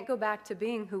 We can't go back to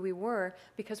being who we were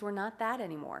because we're not that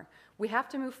anymore. We have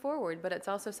to move forward, but it's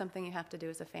also something you have to do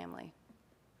as a family.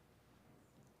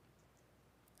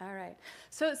 All right.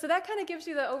 So that kind of gives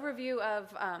you the overview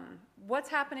of what's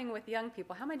happening with young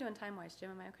people. How am I doing time-wise, Jim?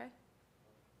 Am I okay?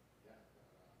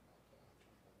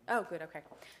 Oh, good, okay.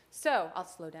 So I'll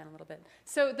slow down a little bit.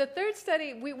 So the third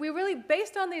study, we really,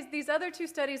 based on these other two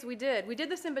studies we did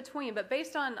this in between, but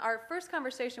based on our first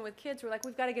conversation with kids, we're like,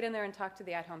 we've got to get in there and talk to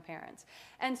the at-home parents.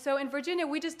 And so in Virginia,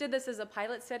 we just did this as a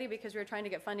pilot study because we were trying to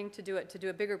get funding to do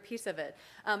a bigger piece of it.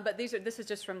 But this is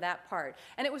just from that part.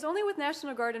 And it was only with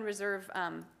National Guard and Reserve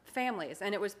families,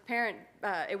 and it was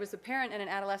a parent and an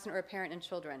adolescent, or a parent and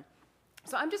children.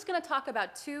 So I'm just going to talk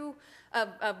about two of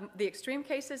the extreme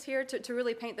cases here to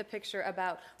really paint the picture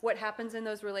about what happens in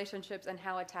those relationships and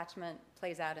how attachment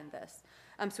plays out in this.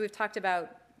 So we've talked about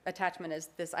attachment as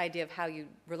this idea of how you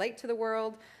relate to the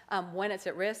world, when it's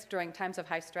at risk, during times of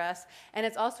high stress, and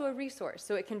it's also a resource.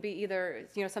 So it can be either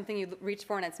something you reach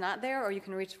for and it's not there, or you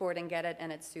can reach for it and get it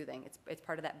and it's soothing. It's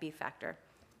part of that B factor.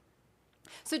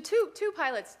 So two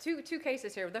pilots, two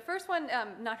cases here. The first one,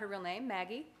 not her real name,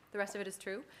 Maggie. The rest of it is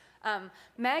true.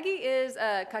 Maggie is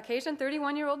a Caucasian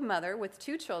 31-year-old mother with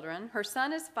 2 children. Her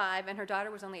son is 5, and her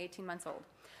daughter was only 18 months old.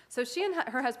 So she and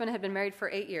her husband had been married for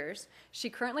 8 years. She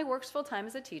currently works full-time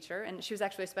as a teacher, and she was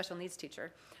actually a special needs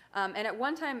teacher. And at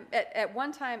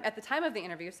the time of the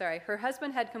interview, her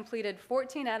husband had completed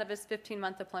 14 out of his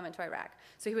 15-month deployment to Iraq.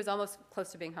 So he was almost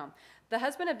close to being home. The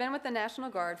husband had been with the National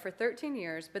Guard for 13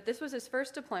 years, but this was his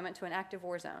first deployment to an active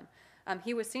war zone.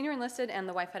 He was senior enlisted, and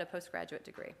the wife had a postgraduate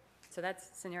degree. So that's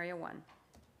scenario 1.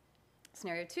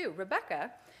 Scenario 2, Rebecca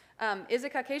is a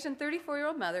Caucasian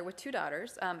 34-year-old mother with 2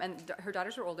 daughters, and her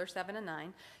daughters are older, 7 and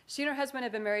 9. She and her husband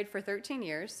have been married for 13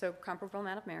 years, so comparable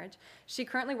amount of marriage. She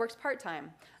currently works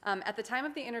part-time. At the time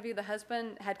of the interview, the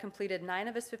husband had completed 9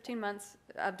 of his 15 months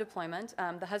of deployment.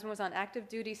 The husband was on active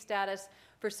duty status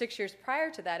for 6 years prior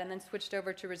to that, and then switched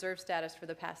over to reserve status for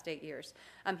the past 8 years.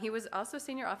 He was also a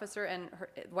senior officer, and her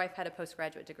wife had a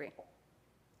postgraduate degree.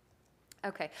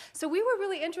 Okay, so we were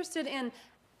really interested in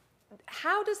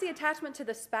how does the attachment to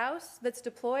the spouse that's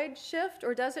deployed shift,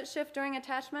 or does it shift during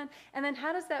attachment? And then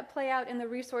how does that play out in the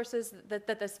resources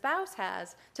that the spouse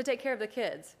has to take care of the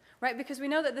kids, right? Because we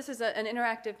know that this is an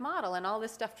interactive model and all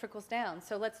this stuff trickles down.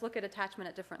 So let's look at attachment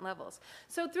at different levels.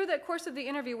 So through the course of the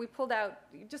interview, we pulled out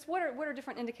just what are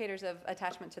different indicators of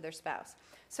attachment to their spouse.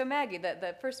 So Maggie,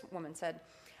 the first woman, said,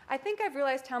 "I think I've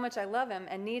realized how much I love him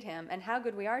and need him and how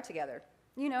good we are together.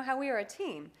 How we are a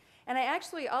team. And I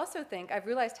actually also think I've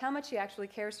realized how much he actually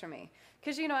cares for me.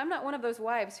 Because, I'm not one of those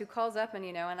wives who calls up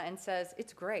and says,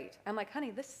 it's great. I'm like, honey,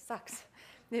 this sucks.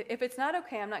 If it's not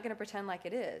okay, I'm not going to pretend like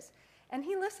it is. And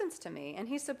he listens to me, and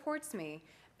he supports me.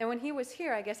 And when he was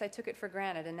here, I guess I took it for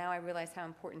granted, and now I realize how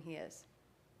important he is."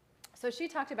 So she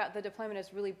talked about the deployment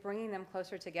as really bringing them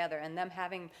closer together and them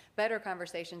having better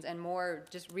conversations and more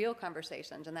just real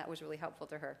conversations, and that was really helpful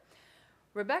to her.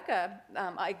 Rebecca,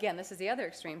 again, this is the other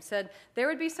extreme, said there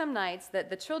would be some nights that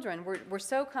the children were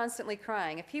so constantly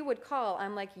crying. If he would call,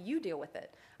 I'm like, you deal with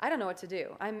it. I don't know what to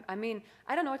do. I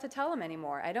don't know what to tell him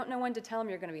anymore. I don't know when to tell him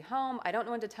you're going to be home. I don't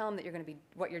know when to tell him that you're going to be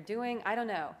what you're doing. I don't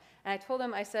know. And I told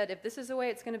him, I said, if this is the way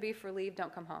it's going to be for leave,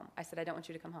 don't come home. I said, I don't want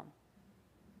you to come home.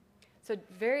 So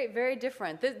very, very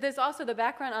different. There's also the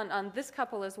background on this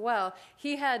couple as well.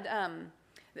 He had...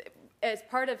 as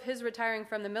part of his retiring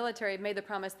from the military, made the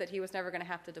promise that he was never going to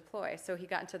have to deploy. So he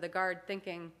got into the Guard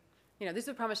thinking, these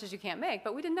are promises you can't make,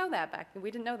 but we didn't know that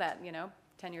we didn't know that,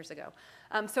 10 years ago.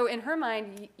 So in her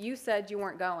mind, you said you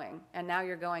weren't going, and now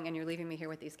you're going, and you're leaving me here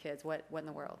with these kids. What in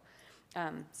the world?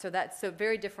 So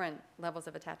very different levels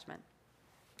of attachment.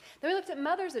 Then we looked at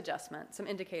mother's adjustment, some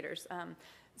indicators.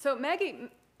 So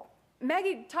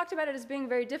Maggie talked about it as being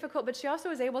very difficult, but she also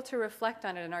was able to reflect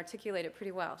on it and articulate it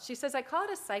pretty well. She says, I call it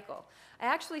a cycle. I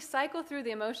actually cycle through the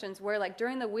emotions where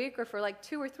during the week or for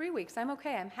 2 or 3 weeks, I'm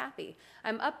okay, I'm happy,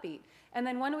 I'm upbeat. And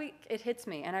then one week it hits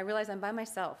me and I realize I'm by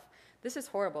myself. This is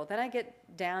horrible. Then I get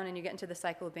down and you get into the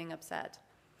cycle of being upset.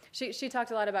 She talked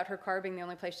a lot about her car being the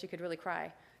only place she could really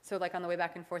cry. So on the way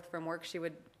back and forth from work, she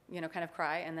would, kind of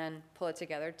cry and then pull it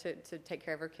together to take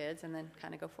care of her kids and then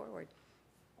kind of go forward.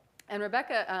 And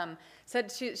Rebecca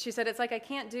said, she said, it's like I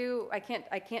can't do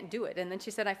it. And then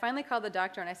she said, I finally called the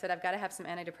doctor and I said, I've got to have some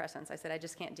antidepressants. I said, I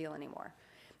just can't deal anymore.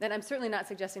 And I'm certainly not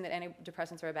suggesting that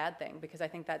antidepressants are a bad thing, because I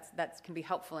think that can be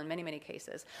helpful in many, many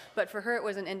cases. But for her, it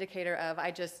was an indicator of,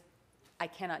 I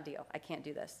cannot deal. I can't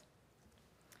do this.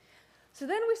 So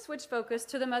then we switch focus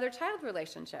to the mother-child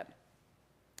relationship.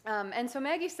 And so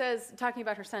Maggie says, talking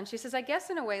about her son, she says, I guess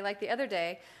in a way, like the other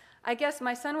day, I guess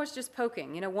my son was just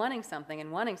poking, wanting something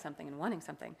and wanting something and wanting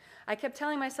something. I kept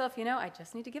telling myself, I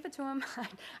just need to give it to him.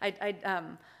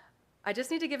 I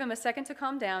just need to give him a second to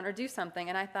calm down or do something.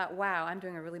 And I thought, wow, I'm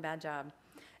doing a really bad job.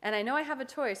 And I know I have a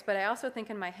choice, but I also think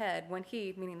in my head, when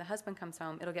he, meaning the husband, comes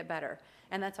home, it'll get better.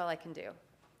 And that's all I can do.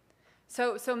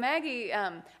 So Maggie,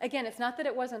 again, it's not that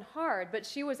it wasn't hard, but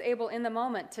she was able in the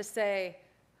moment to say,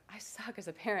 I suck as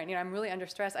a parent. I'm really under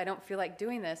stress. I don't feel like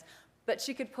doing this. But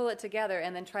she could pull it together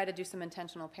and then try to do some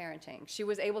intentional parenting. She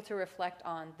was able to reflect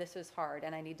on, this is hard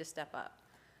and I need to step up.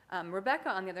 Rebecca,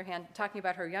 on the other hand, talking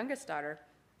about her youngest daughter,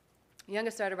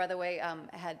 by the way,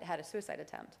 had a suicide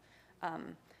attempt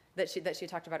that she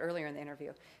talked about earlier in the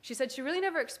interview. She said she really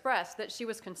never expressed that she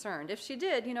was concerned. If she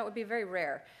did, it would be very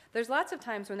rare. There's lots of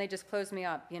times when they just close me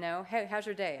up, hey, how's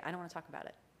your day? I don't want to talk about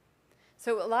it.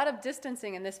 So a lot of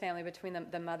distancing in this family between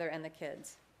the mother and the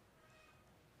kids.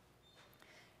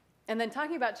 And then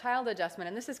talking about child adjustment,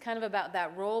 and this is kind of about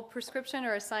that role prescription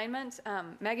or assignment.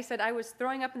 Maggie said, I was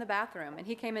throwing up in the bathroom, and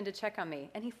he came in to check on me.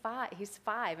 And he's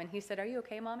 5, and he said, are you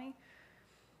okay, Mommy?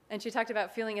 And she talked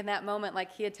about feeling in that moment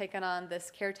like he had taken on this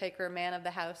caretaker, man of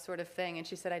the house sort of thing. And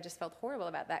she said, I just felt horrible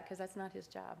about that because that's not his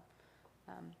job.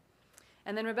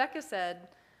 And then Rebecca said,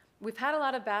 we've had a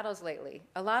lot of battles lately,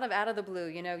 a lot of out of the blue,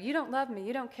 you don't love me,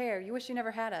 you don't care, you wish you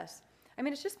never had us. I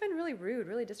mean, it's just been really rude,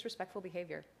 really disrespectful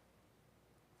behavior.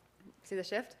 See the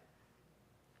shift?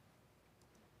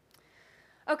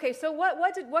 Okay, so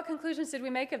what conclusions did we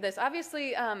make of this?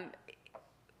 Obviously,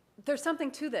 there's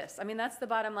something to this. I mean, that's the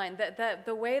bottom line. That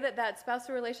the way that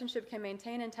spousal relationship can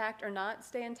maintain intact or not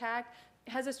stay intact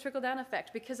has this trickle-down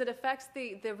effect, because it affects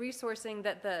the resourcing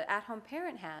that the at-home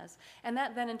parent has, and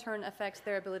that then in turn affects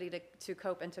their ability to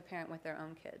cope and to parent with their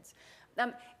own kids.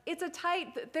 It's a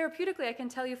tight, therapeutically, I can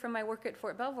tell you from my work at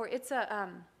Fort Belvoir, it's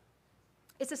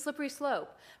a slippery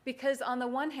slope, because on the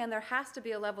one hand, there has to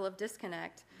be a level of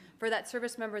disconnect for that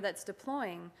service member that's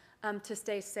deploying to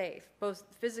stay safe, both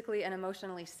physically and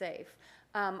emotionally safe.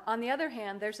 On the other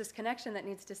hand, there's this connection that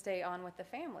needs to stay on with the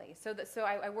family. So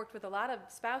I worked with a lot of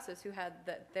spouses who had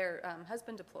their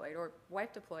husband deployed or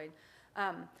wife deployed,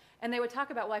 and they would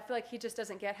talk about, well, I feel like he just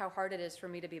doesn't get how hard it is for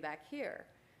me to be back here.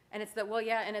 And it's that, well,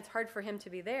 yeah, and it's hard for him to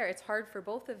be there. It's hard for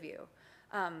both of you.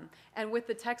 And with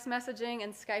the text messaging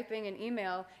and Skyping and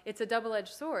email, it's a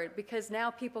double-edged sword, because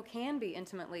now people can be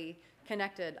intimately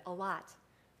connected a lot,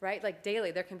 right? Like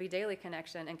daily, there can be daily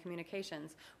connection and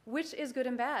communications, which is good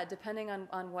and bad depending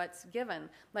on what's given.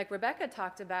 Like Rebecca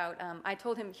talked about, I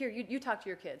told him, here, you talk to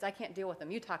your kids. I can't deal with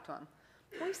them. You talk to them.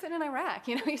 Well, he's sitting in Iraq.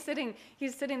 He's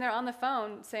sitting there on the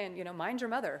phone saying, mind your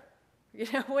mother.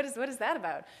 What is that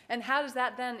about? And how does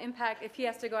that then impact if he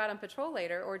has to go out on patrol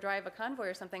later or drive a convoy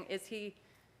or something? Is he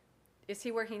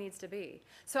where he needs to be?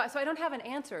 So I don't have an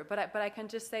answer, but I can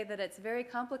just say that it's very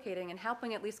complicating, and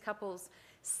helping at least couples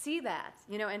see that,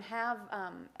 and have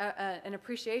an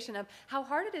appreciation of how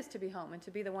hard it is to be home and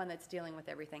to be the one that's dealing with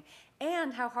everything,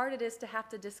 and how hard it is to have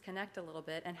to disconnect a little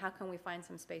bit, and how can we find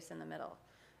some space in the middle?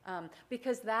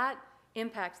 Because that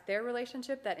impacts their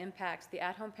relationship, that impacts the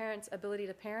at-home parent's ability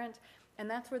to parent, and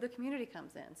that's where the community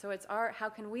comes in. So it's how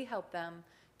can we help them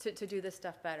to do this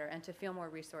stuff better and to feel more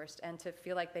resourced and to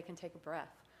feel like they can take a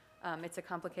breath. It's a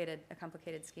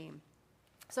complicated scheme.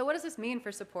 So what does this mean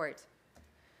for support?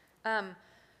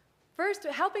 First,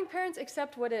 helping parents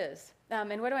accept what is.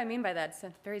 And what do I mean by that?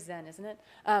 It's very Zen, isn't it?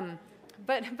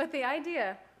 But the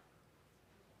idea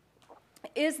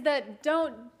is that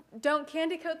don't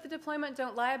candy coat the deployment,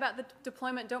 don't lie about the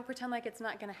deployment, don't pretend like it's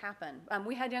not going to happen.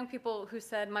 We had young people who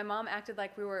said, my mom acted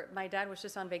like my dad was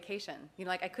just on vacation.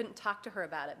 Like I couldn't talk to her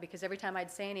about it because every time I'd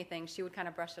say anything, she would kind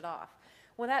of brush it off.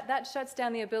 Well, that shuts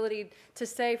down the ability to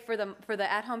say for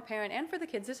the at-home parent and for the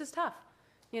kids, this is tough,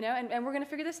 and we're going to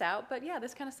figure this out, but yeah,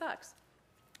 this kind of sucks.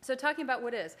 So talking about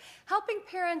what is. Helping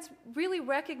parents really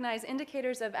recognize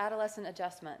indicators of adolescent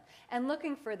adjustment and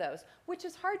looking for those, which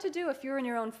is hard to do if you're in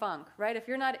your own funk, right? If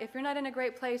you're not in a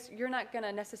great place, you're not going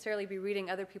to necessarily be reading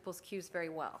other people's cues very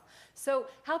well. So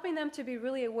helping them to be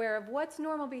really aware of what's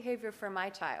normal behavior for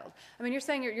my child. I mean, you're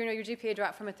saying your GPA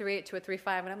dropped from a 3.8 to a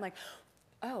 3.5, and I'm like,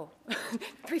 oh,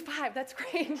 3.5, that's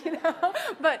great,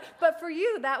 But for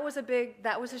you, that was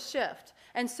a shift.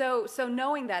 And so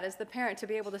knowing that as the parent to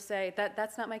be able to say,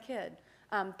 that's not my kid.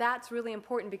 That's really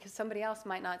important because somebody else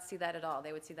might not see that at all.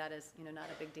 They would see that as, not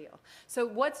a big deal. So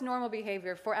what's normal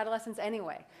behavior for adolescents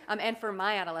anyway, and for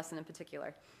my adolescent in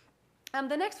particular?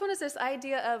 The next one is this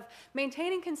idea of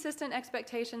maintaining consistent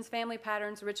expectations, family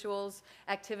patterns, rituals,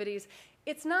 activities.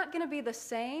 It's not going to be the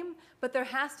same, but there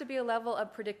has to be a level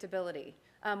of predictability.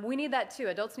 We need that too.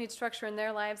 Adults need structure in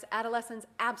their lives. Adolescents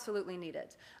absolutely need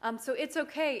it. So it's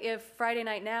okay if Friday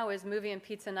night now is movie and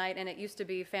pizza night and it used to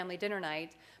be family dinner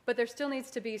night, but there still needs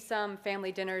to be some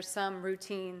family dinners, some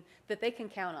routine that they can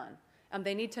count on.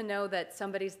 They need to know that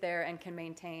somebody's there and can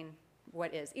maintain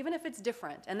what is, even if it's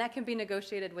different, and that can be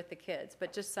negotiated with the kids,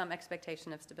 but just some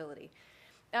expectation of stability.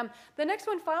 The next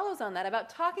one follows on that about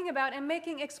talking about and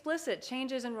making explicit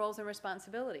changes in roles and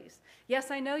responsibilities.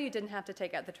 Yes, I know you didn't have to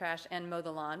take out the trash and mow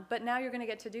the lawn, but now you're going to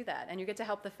get to do that, and you get to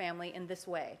help the family in this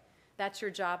way. That's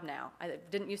your job now. It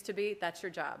didn't used to be, that's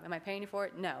your job. Am I paying you for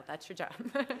it? No, that's your job.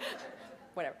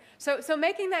 Whatever. So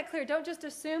making that clear, don't just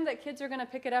assume that kids are going to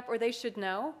pick it up or they should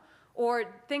know, or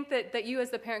think that you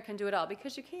as the parent can do it all,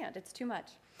 because you can't. It's too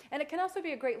much. And it can also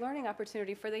be a great learning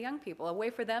opportunity for the young people, a way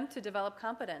for them to develop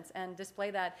competence and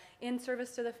display that in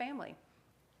service to the family.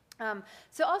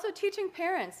 So also teaching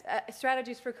parents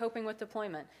strategies for coping with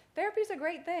deployment. Therapy is a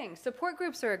great thing. Support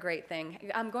groups are a great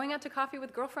thing. Going out to coffee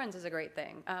with girlfriends is a great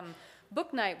thing.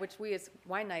 Book night, which we is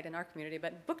wine night in our community,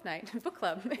 but book night, book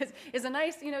club, is a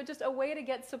nice, just a way to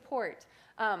get support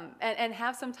and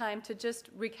have some time to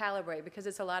just recalibrate, because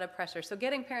it's a lot of pressure. So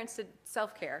getting parents to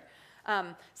self-care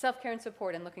and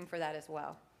support, and looking for that as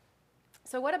well.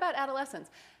 So what about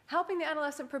adolescents? Helping the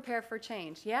adolescent prepare for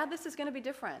change. Yeah, this is going to be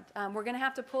different. We're going to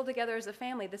have to pull together as a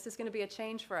family. This is going to be a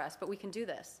change for us, but we can do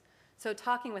this. So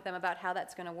talking with them about how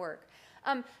that's going to work.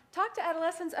 Talk to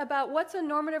adolescents about what's a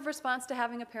normative response to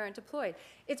having a parent deployed.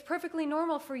 It's perfectly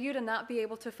normal for you to not be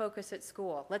able to focus at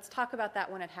school. Let's talk about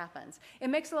that when it happens. It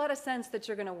makes a lot of sense that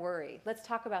you're going to worry. Let's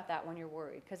talk about that when you're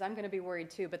worried, because I'm going to be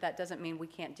worried too, but that doesn't mean we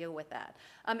can't deal with that.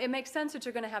 It makes sense that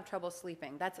you're going to have trouble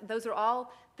sleeping. Those are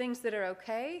all things that are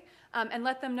okay, and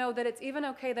let them know that it's even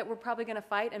okay that we're probably going to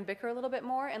fight and bicker a little bit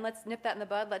more, and let's nip that in the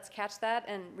bud. Let's catch that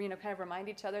and kind of remind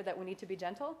each other that we need to be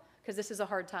gentle, because this is a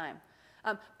hard time.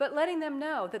 But letting them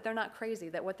know that they're not crazy,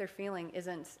 that what they're feeling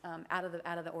isn't out of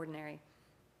the ordinary.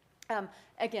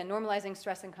 Again, normalizing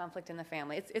stress and conflict in the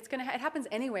family. It happens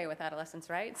anyway with adolescents,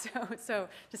 right? So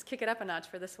just kick it up a notch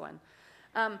for this one.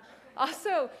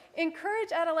 Also,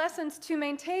 encourage adolescents to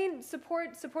maintain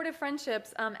supportive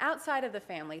friendships outside of the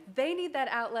family. They need that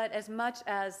outlet as much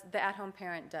as the at-home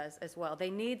parent does as well.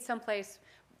 They need someplace.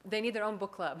 They need their own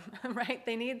book club, right?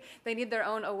 They need their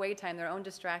own away time, their own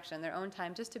distraction, their own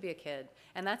time just to be a kid.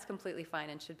 And that's completely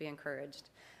fine and should be encouraged.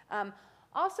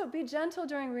 Also, be gentle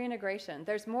during reintegration.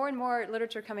 There's more and more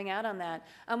literature coming out on that.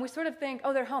 We sort of think,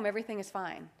 oh, they're home, everything is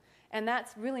fine. And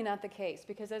that's really not the case,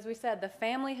 because as we said, the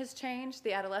family has changed,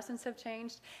 the adolescents have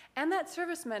changed, and that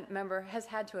service member has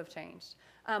had to have changed.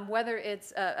 Whether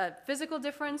it's a physical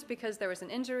difference because there was an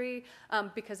injury,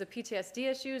 because of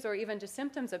PTSD issues, or even just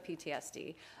symptoms of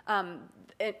PTSD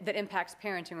that impacts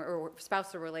parenting or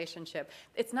spousal relationship.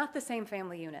 It's not the same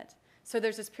family unit. So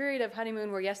there's this period of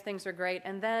honeymoon where, yes, things are great,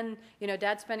 and then,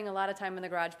 dad's spending a lot of time in the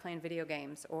garage playing video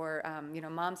games, or,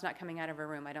 mom's not coming out of her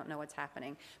room, I don't know what's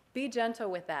happening. Be gentle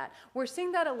with that. We're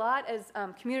seeing that a lot as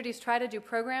communities try to do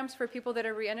programs for people that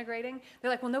are reintegrating.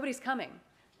 They're like, well, nobody's coming.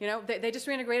 They just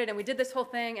reintegrated, and we did this whole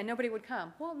thing, and nobody would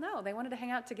come. Well, no, they wanted to hang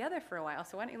out together for a while,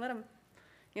 so why don't you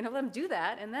let them do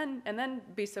that, and then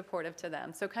be supportive to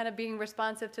them. So kind of being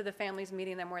responsive to the families,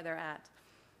 meeting them where they're at.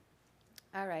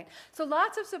 All right, so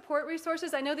lots of support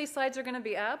resources. I know these slides are going to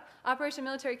be up. Operation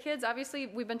Military Kids, obviously,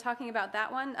 we've been talking about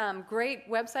that one. Great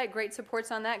website, great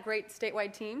supports on that, great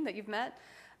statewide team that you've met.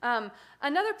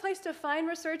 Another place to find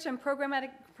research and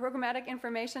programmatic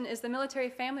information is the Military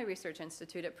Family Research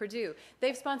Institute at Purdue.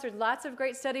 They've sponsored lots of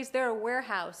great studies. They're a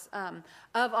warehouse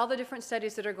of all the different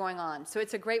studies that are going on. So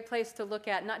it's a great place to look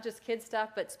at not just kid stuff,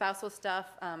 but spousal stuff,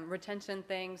 retention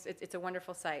things. It's a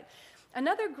wonderful site.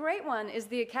 Another great one is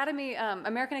the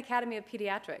American Academy of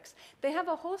Pediatrics. They have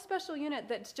a whole special unit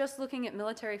that's just looking at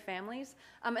military families,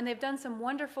 and they've done some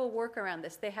wonderful work around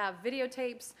this. They have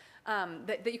videotapes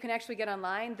that you can actually get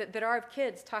online that are of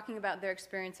kids talking about their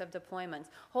experience of deployments,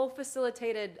 whole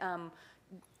facilitated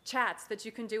chats that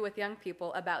you can do with young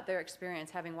people about their experience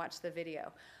having watched the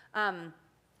video.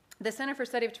 The Center for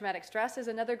Study of Traumatic Stress is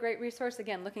another great resource,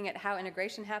 again, looking at how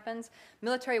integration happens.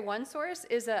 Military One Source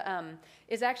is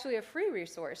actually a free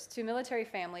resource to military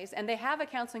families, and they have a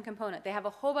counseling component. They have a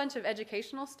whole bunch of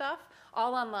educational stuff,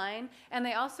 all online, and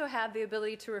they also have the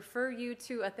ability to refer you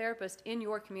to a therapist in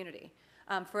your community.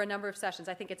 for a number of sessions.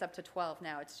 I think it's up to 12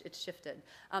 now. It's shifted.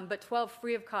 But 12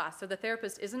 free of cost. So the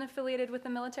therapist isn't affiliated with the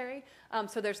military,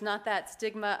 so there's not that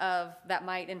stigma of that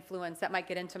might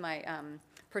get into my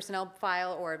personnel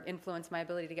file or influence my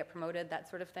ability to get promoted, that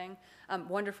sort of thing.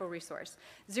 Wonderful resource.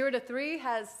 0 to 3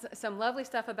 has some lovely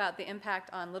stuff about the impact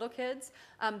on little kids.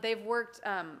 They've worked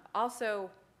also,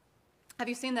 have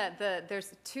you seen that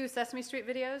there's 2 Sesame Street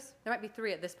videos? There might be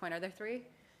 3 at this point. Are there 3?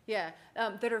 Yeah,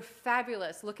 that are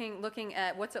fabulous, looking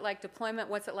at what's it like deployment,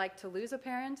 what's it like to lose a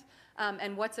parent,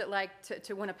 and what's it like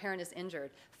to when a parent is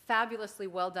injured. Fabulously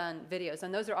well done videos,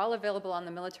 and those are all available on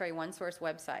the Military OneSource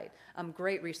website.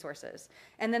 Great resources.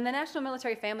 And then the National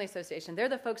Military Family Association, they're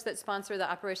the folks that sponsor the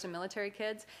Operation Military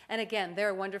Kids, and again, they're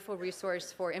a wonderful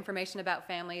resource for information about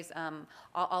families,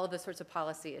 all of the sorts of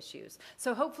policy issues.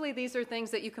 So hopefully these are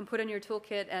things that you can put in your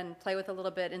toolkit and play with a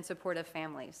little bit in support of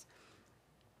families.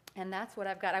 And that's what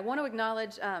I've got. I want to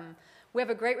acknowledge, we have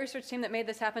a great research team that made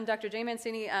this happen. Dr. Jay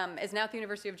Mancini is now at the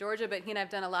University of Georgia, but he and I have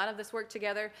done a lot of this work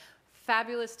together.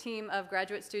 Fabulous team of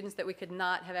graduate students that we could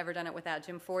not have ever done it without.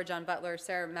 Jim Ford, John Butler,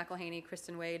 Sarah McElhaney,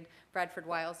 Kristen Wade, Bradford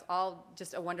Wiles, all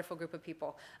just a wonderful group of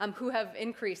people who have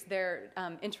increased their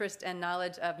interest and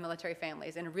knowledge of military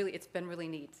families. And really, it's been really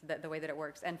neat, the way that it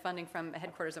works. And funding from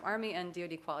Headquarters of Army and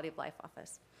DoD Quality of Life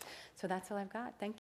Office. So that's all I've got. Thank you.